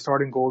combinations, the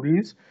starting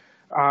goalies,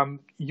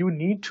 you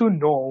need to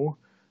know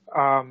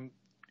um,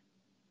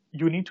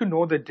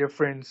 the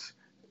difference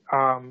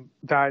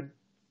that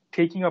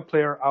taking a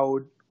player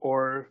out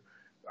or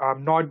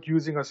not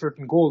using a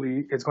certain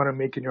goalie is going to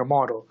make in your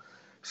model.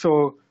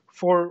 So,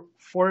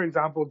 for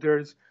example,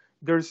 there's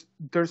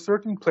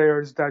certain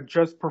players that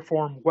just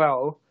perform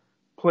well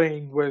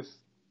playing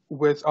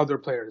with other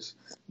players.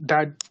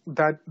 That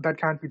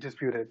can't be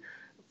disputed.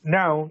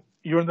 Now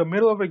you're in the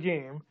middle of a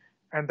game,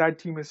 and that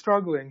team is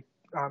struggling.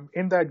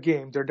 In that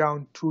game, they're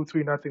down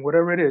 2-3 nothing,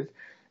 whatever it is,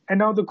 and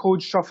now the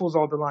coach shuffles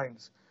all the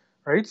lines,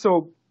 right?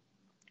 So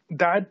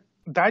that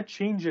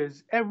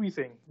changes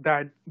everything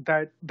that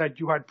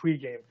you had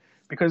pregame,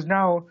 because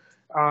now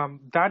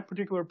that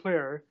particular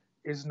player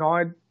is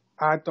not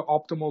at the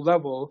optimal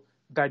level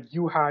that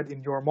you had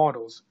in your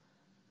models.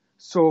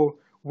 So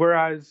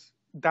whereas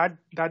that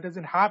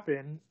doesn't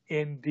happen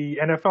in the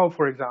NFL,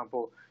 for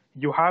example,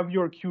 you have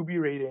your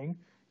QB rating,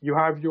 you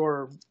have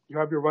your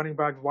running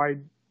back,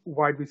 wide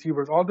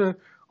receivers, all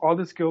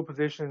the skill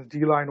positions,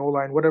 D line, O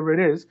line, whatever it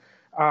is.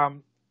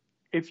 Um,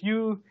 if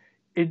you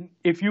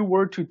if you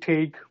were to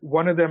take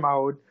one of them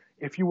out,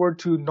 if you were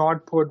to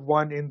not put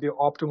one in the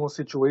optimal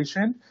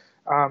situation,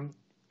 um,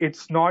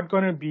 it's not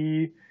going to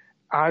be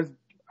as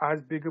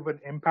as big of an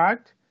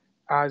impact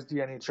as the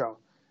NHL,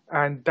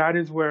 and that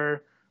is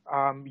where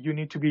you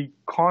need to be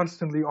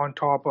constantly on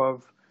top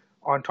of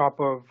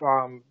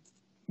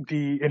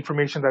the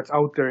information that's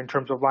out there in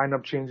terms of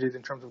lineup changes,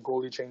 in terms of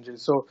goalie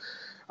changes.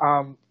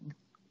 Um,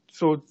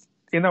 so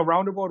in a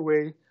roundabout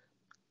way,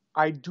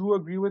 I do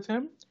agree with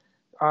him.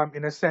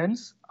 In a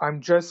sense, I'm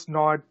just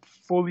not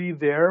fully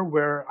there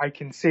where I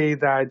can say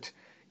that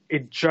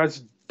it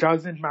just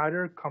doesn't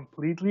matter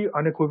completely,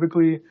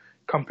 unequivocally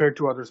compared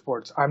to other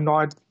sports. I'm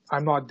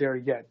not there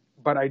yet,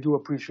 but I do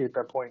appreciate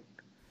that point.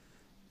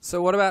 So,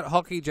 what about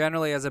hockey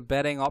generally as a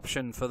betting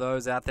option for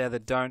those out there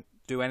that don't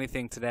do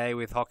anything today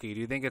with hockey? Do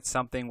you think it's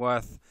something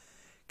worth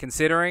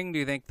considering? Do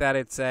you think that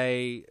it's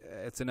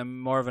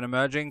more of an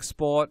emerging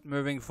sport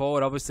moving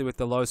forward? Obviously, with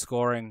the low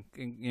scoring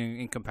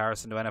in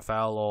comparison to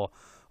NFL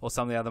or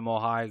some of the other more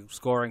high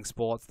scoring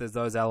sports, there's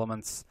those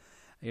elements,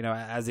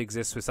 as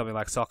exists with something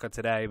like soccer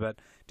today. But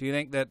do you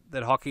think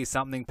that hockey is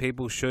something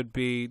people should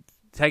be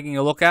taking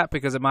a look at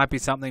because it might be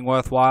something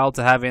worthwhile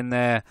to have in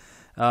their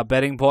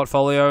betting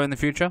portfolio in the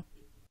future?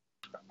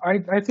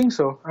 I think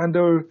so, and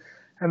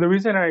the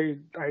reason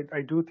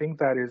I do think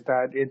that is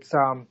that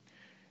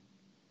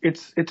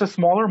it's a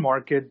smaller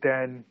market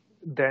than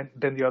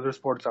the other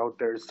sports out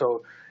there.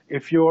 So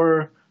if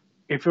you're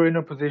if you're in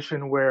a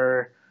position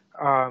where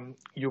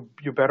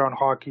you bet on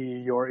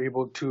hockey, you're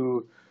able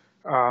to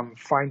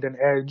find an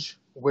edge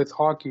with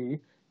hockey.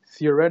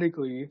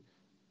 Theoretically,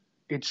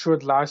 it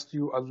should last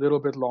you a little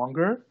bit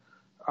longer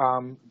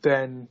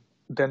than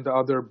the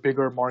other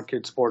bigger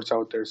market sports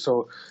out there.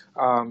 So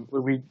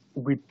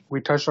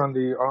we touched on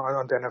the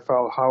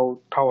NFL,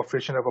 how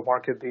efficient of a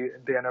market the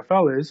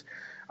NFL is.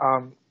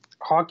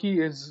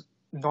 Hockey is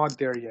not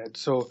there yet,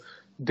 so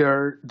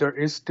there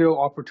is still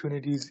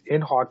opportunities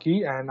in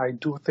hockey, and I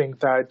do think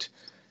that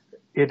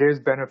it is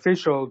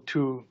beneficial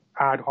to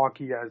add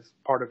hockey as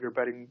part of your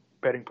betting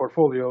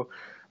portfolio.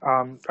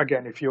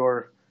 Again, if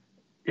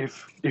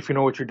you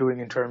know what you're doing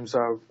in terms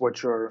of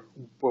what you're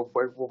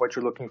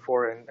looking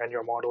for and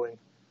your modeling.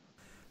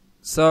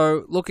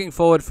 So, looking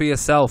forward for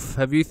yourself,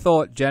 have you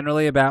thought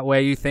generally about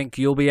where you think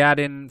you'll be at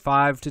in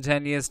 5 to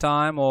 10 years'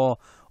 time, or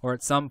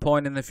at some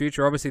point in the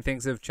future? Obviously,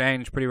 things have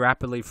changed pretty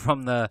rapidly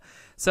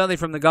certainly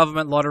from the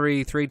government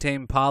lottery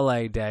 3-team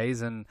parlay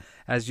days, and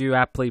as you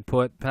aptly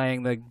put,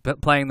 playing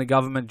the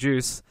government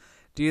juice.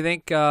 Do you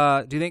think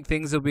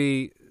things will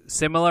be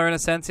similar in a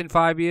sense in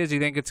 5 years? Do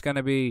you think it's going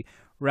to be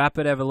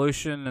rapid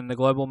evolution and the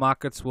global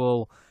markets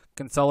will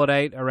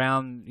consolidate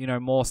around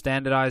more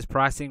standardized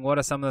pricing? What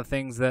are some of the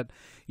things that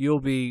you'll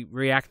be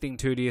reacting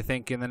to, do you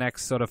think, in the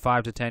next sort of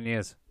 5 to 10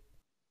 years?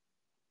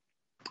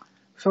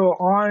 So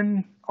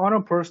on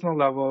a personal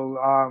level,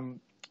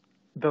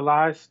 the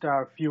last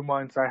few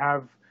months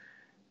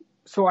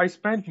I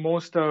spent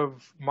most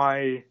of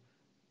my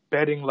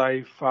betting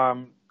life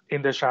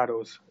in the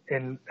shadows.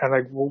 And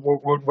like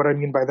what I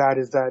mean by that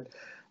is that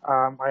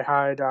I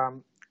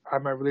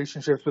had my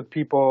relationships with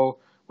people,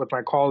 with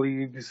my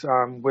colleagues,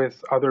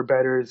 with other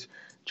bettors,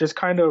 just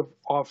kind of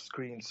off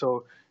screen.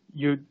 So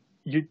you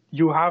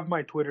you have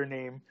my Twitter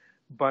name,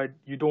 but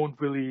you don't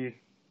really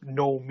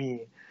know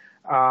me.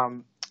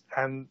 Um,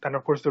 and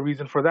of course, the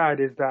reason for that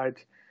is that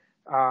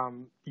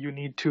you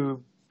need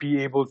to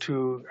be able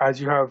to,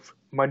 as you have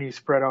money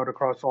spread out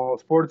across all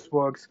sports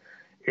books,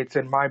 it's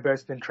in my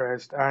best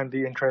interest and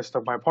the interest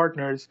of my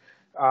partners,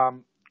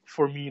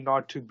 for me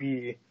not to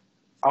be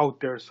out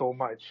there so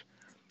much.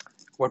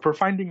 what we're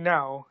finding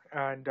now,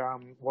 and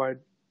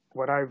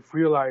what I've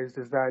realized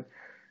is that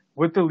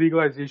with the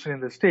legalization in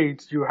the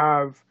States, you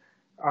have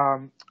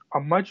a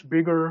much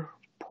bigger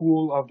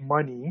pool of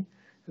money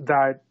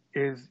that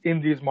is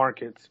in these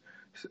markets.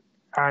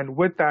 And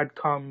with that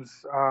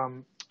comes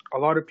a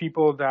lot of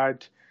people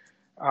that,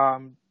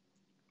 how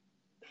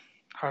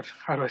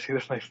do I say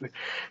this nicely?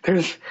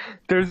 There's,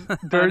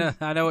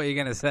 I know what you're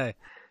going to say.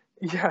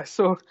 yeah,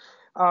 so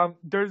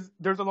there's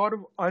a lot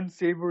of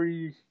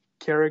unsavory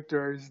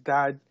characters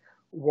that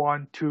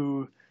want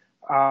to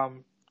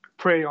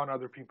prey on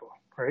other people,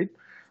 right?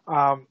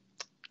 Um,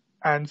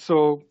 and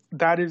so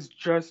that is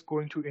just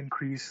going to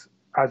increase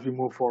as we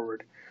move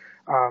forward.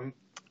 Um,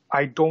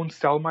 I don't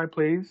sell my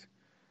plays.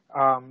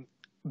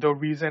 The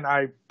reason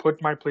I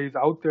put my plays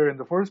out there in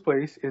the first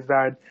place is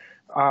that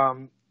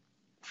um,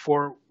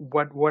 for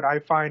what I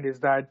find is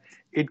that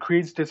it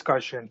creates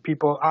discussion.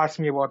 People ask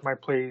me about my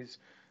plays,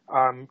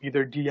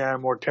 either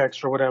DM or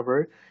text or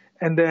whatever,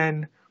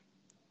 and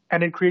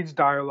it creates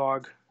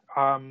dialogue.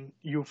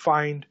 You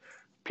find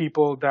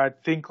people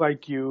that think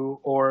like you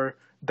or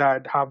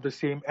that have the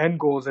same end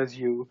goals as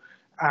you,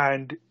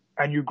 and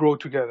you grow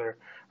together.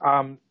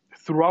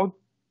 Throughout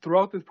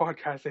this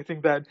podcast, I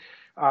think that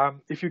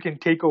if you can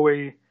take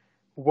away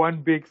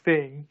one big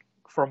thing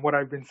from what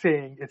I've been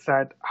saying, it's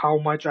that how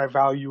much I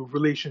value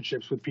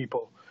relationships with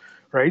people,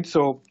 right?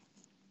 So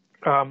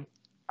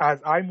as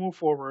I move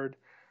forward,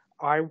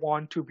 I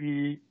want to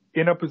be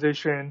in a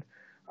position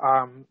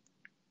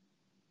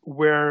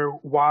where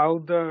while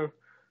the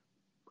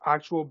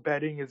actual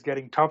betting is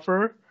getting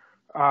tougher,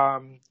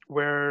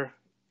 where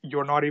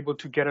you're not able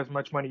to get as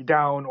much money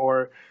down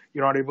or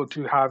you're not able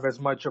to have as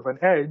much of an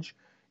edge,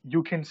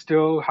 you can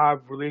still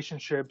have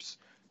relationships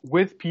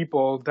with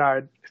people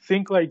that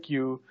think like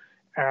you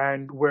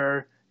and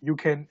where you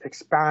can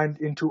expand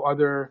into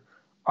other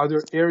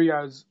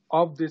areas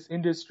of this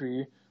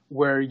industry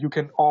where you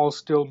can all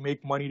still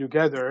make money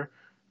together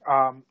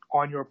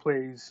on your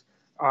plays,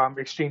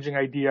 exchanging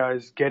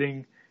ideas,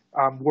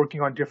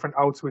 working on different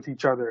outs with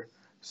each other.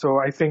 So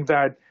I think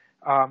that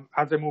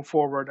as I move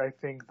forward, I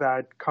think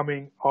that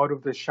coming out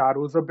of the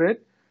shadows a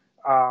bit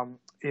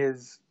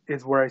is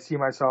where I see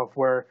myself,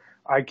 where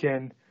I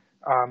can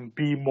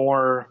be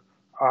more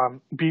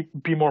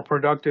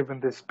productive in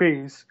this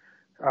space,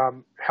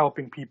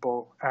 helping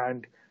people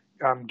and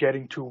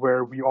getting to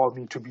where we all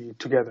need to be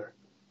together.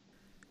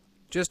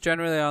 Just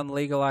generally on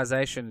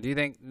legalization, do you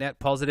think net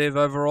positive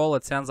overall?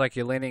 It sounds like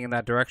you're leaning in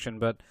that direction,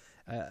 but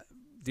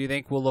do you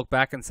think we'll look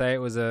back and say it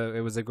was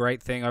a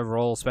great thing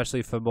overall,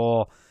 especially for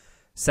more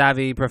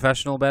savvy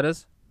professional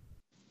bettors?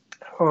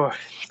 Oh,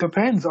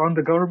 depends on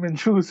the government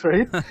choose,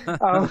 right?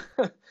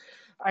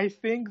 I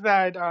think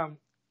that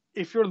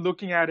if you're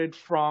looking at it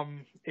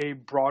from a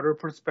broader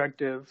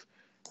perspective,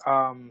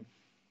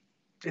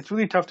 it's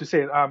really tough to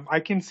say. I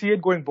can see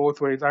it going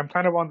both ways. I'm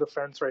kind of on the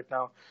fence right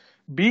now.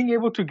 Being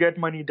able to get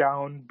money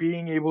down,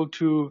 being able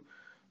to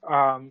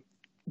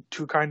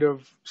kind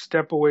of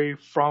step away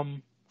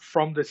from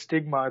the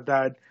stigma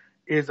that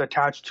is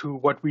attached to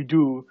what we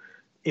do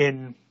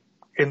in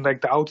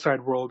like the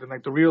outside world and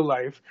like the real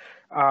life,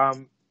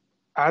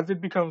 as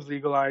it becomes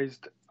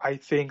legalized, I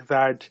think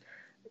that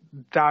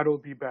that'll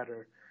be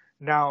better.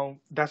 Now,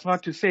 that's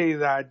not to say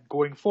that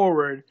going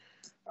forward,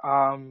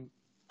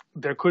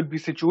 there could be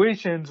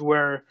situations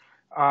where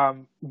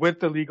with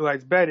the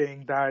legalized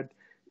betting that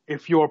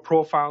if you're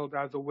profiled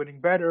as a winning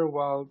bettor,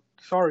 well,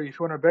 sorry, if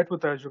you want to bet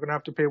with us, you're going to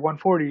have to pay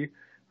 $140,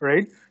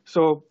 right?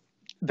 So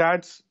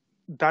that's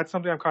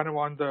something I'm kind of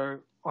on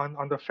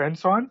the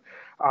fence on.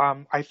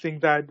 I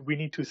think that we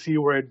need to see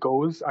where it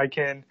goes. I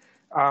can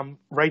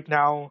right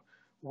now,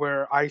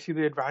 where I see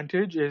the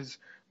advantage is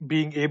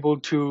being able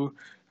to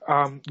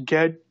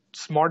get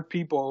smart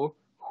people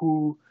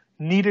who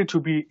needed to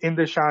be in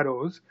the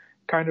shadows,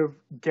 kind of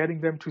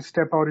getting them to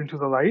step out into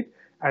the light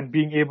and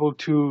being able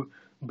to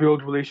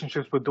build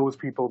relationships with those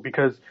people,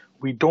 because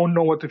we don't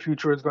know what the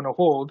future is going to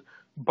hold.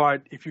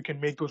 But if you can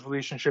make those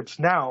relationships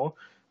now,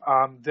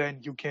 then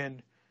you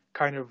can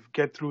kind of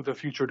get through the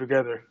future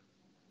together.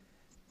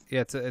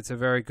 Yeah, it's a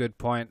very good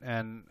point,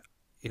 and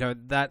you know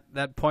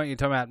that point you're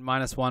talking about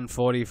minus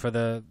 140 for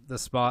the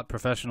smart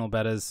professional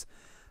bettors.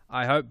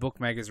 I hope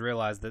bookmakers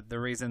realize that the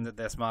reason that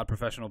they're smart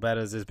professional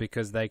bettors is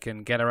because they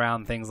can get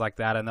around things like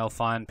that, and they'll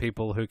find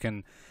people who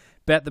can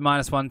bet the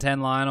minus 110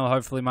 line or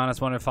hopefully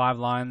minus 105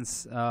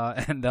 lines,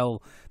 and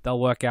they'll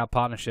work out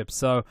partnerships.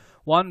 So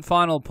one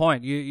final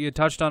point, you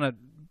touched on it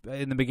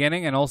in the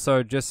beginning and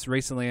also just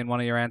recently in one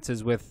of your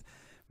answers with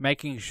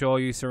making sure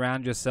you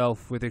surround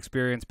yourself with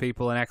experienced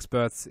people and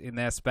experts in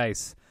their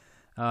space.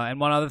 And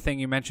one other thing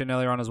you mentioned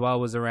earlier on as well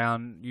was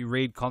around you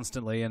read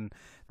constantly, and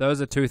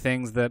those are two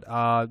things that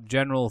are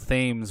general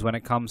themes when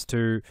it comes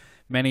to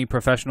many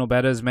professional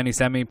bettors, many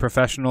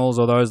semi-professionals,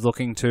 or those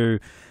looking to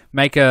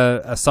make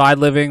a side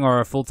living or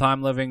a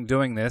full-time living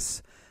doing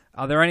this.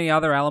 Are there any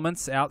other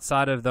elements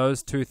outside of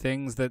those two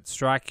things that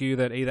strike you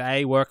that either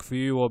A, work for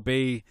you, or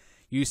B,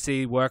 you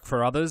see work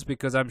for others?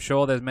 Because I'm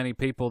sure there's many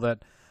people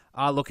that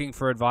are looking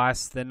for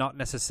advice. They're not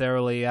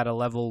necessarily at a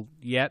level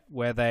yet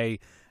where they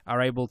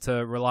are able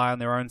to rely on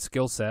their own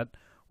skill set.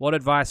 What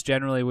advice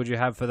generally would you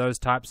have for those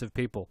types of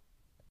people?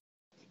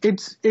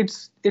 It's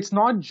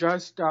not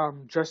just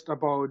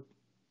about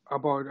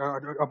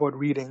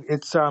reading.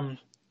 It's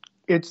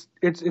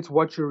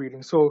what you're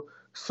reading. So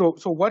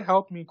what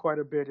helped me quite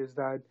a bit is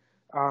that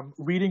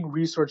reading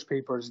research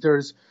papers.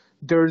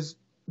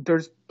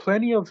 There's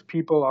plenty of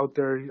people out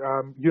there,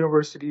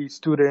 university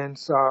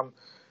students,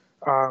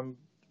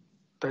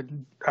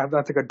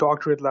 that's like a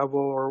doctorate level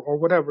or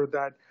whatever,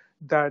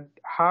 that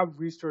have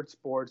researched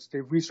sports.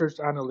 They've researched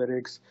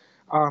analytics.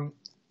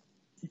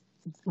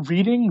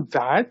 Reading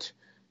that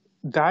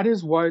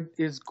is what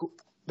is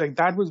like,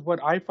 that was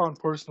what I found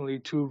personally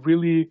to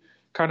really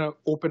kind of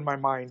open my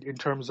mind in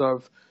terms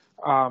of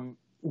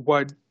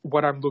what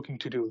I'm looking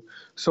to do.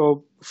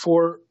 So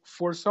for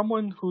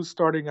someone who's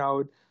starting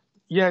out,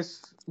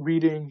 yes,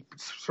 reading,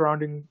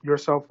 surrounding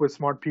yourself with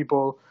smart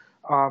people,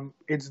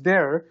 it's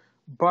there,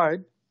 but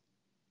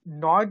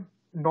not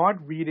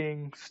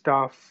reading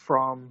stuff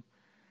from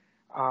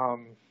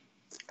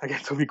I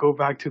guess we go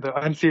back to the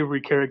unsavory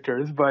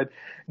characters, but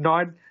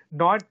not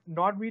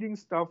reading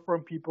stuff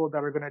from people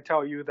that are going to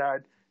tell you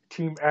that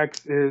Team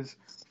X is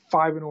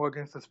 5-0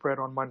 against the spread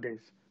on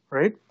Mondays,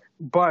 right?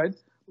 But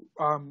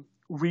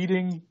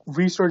reading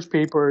research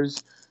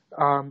papers,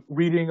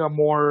 reading a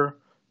more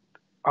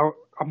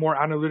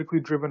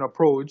analytically driven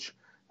approach,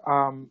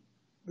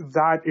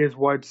 that is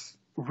what's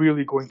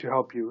really going to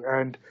help you.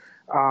 And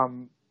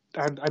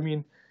I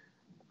mean,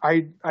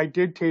 I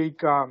did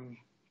take.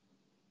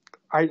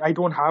 I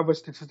don't have a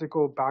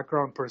statistical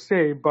background per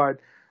se, but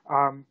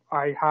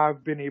I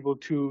have been able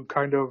to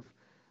kind of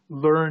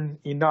learn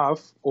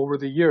enough over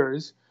the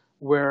years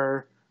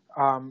where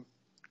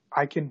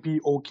I can be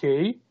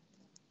okay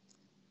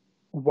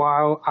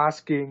while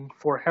asking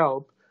for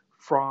help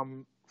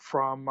from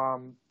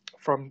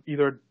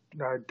either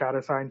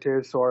data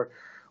scientists or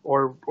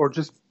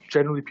just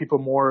generally people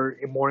more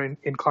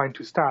inclined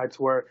to stats,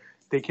 where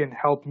they can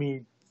help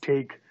me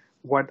take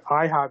what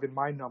I have in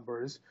my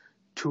numbers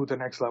to the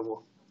next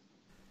level.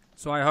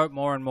 So I hope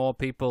more and more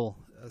people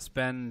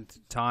spend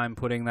time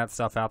putting that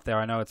stuff out there.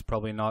 I know it's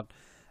probably not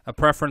a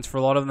preference for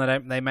a lot of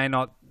them. They may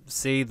not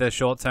see the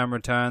short-term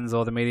returns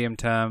or the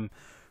medium-term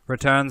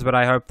returns, but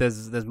I hope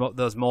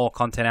there's more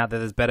content out there.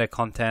 There's better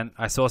content.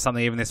 I saw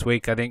something even this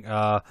week. I think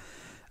Rob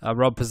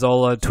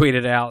Pizzola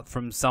tweeted out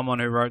from someone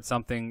who wrote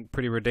something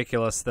pretty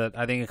ridiculous that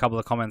I think a couple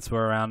of comments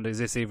were around, is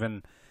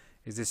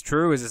this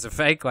true? Is this a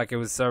fake? Like, it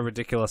was so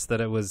ridiculous that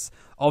it was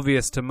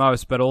obvious to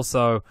most, but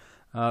also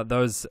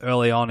those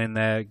early on in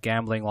their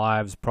gambling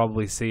lives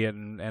probably see it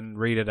and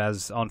read it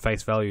as on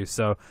face value.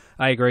 So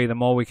I agree, the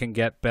more we can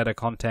get better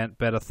content,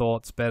 better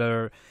thoughts,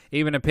 better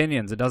even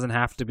opinions. It doesn't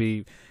have to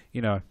be,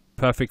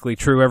 perfectly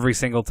true every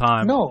single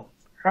time. No,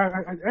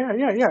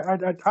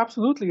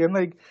 absolutely. And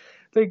like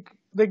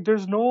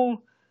there's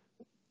no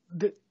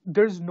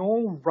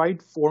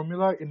right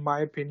formula, in my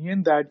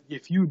opinion, that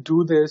if you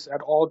do this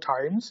at all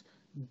times,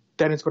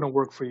 then it's going to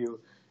work for you.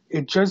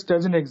 It just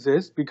doesn't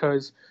exist,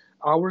 because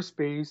our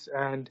space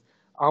and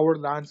our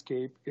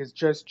landscape is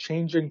just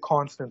changing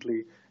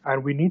constantly,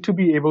 and we need to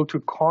be able to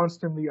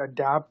constantly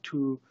adapt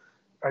to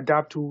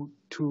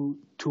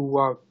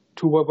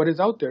what is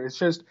out there.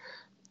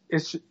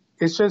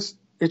 It's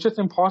just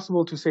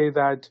impossible to say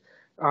that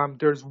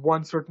there's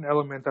one certain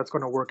element that's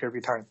going to work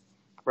every time,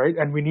 right?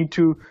 And we need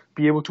to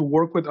be able to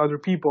work with other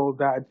people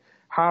that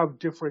have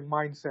different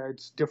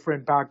mindsets,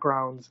 different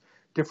backgrounds,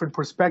 different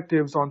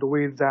perspectives on the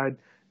way that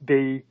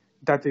they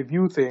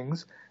view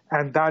things.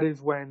 And that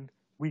is when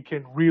we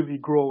can really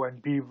grow and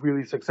be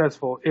really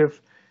successful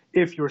if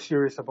you're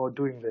serious about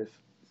doing this.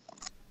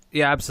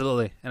 Yeah,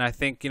 absolutely. And I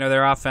think,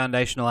 there are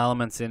foundational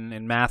elements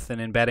in math and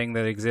in betting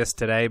that exist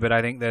today, but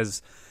I think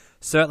there's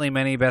certainly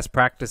many best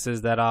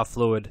practices that are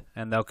fluid,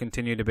 and they'll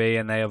continue to be,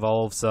 and they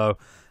evolve. So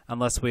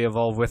unless we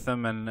evolve with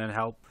them and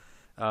help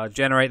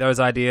generate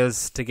those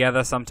ideas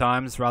together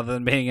sometimes, rather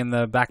than being in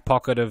the back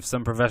pocket of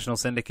some professional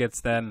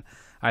syndicates, then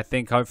I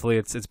think hopefully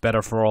it's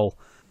better for all.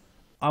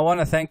 I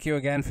want to thank you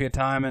again for your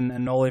time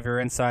and all of your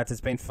insights.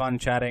 It's been fun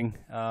chatting.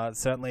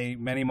 Certainly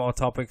many more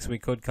topics we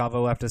could cover.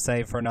 We'll have to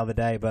save for another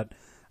day. But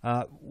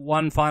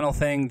one final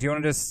thing, do you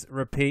want to just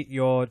repeat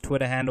your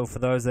Twitter handle for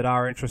those that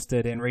are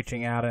interested in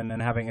reaching out and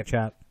having a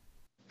chat?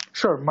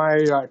 Sure. My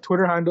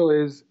Twitter handle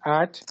is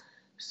at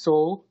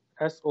 _money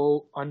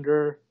 _sports.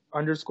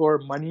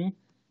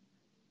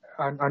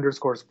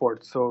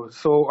 So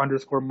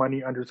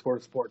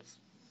 _money_sports.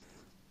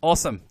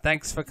 Awesome.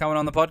 Thanks for coming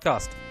on the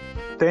podcast.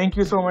 Thank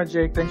you so much,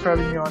 Jake. Thanks for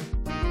having me on.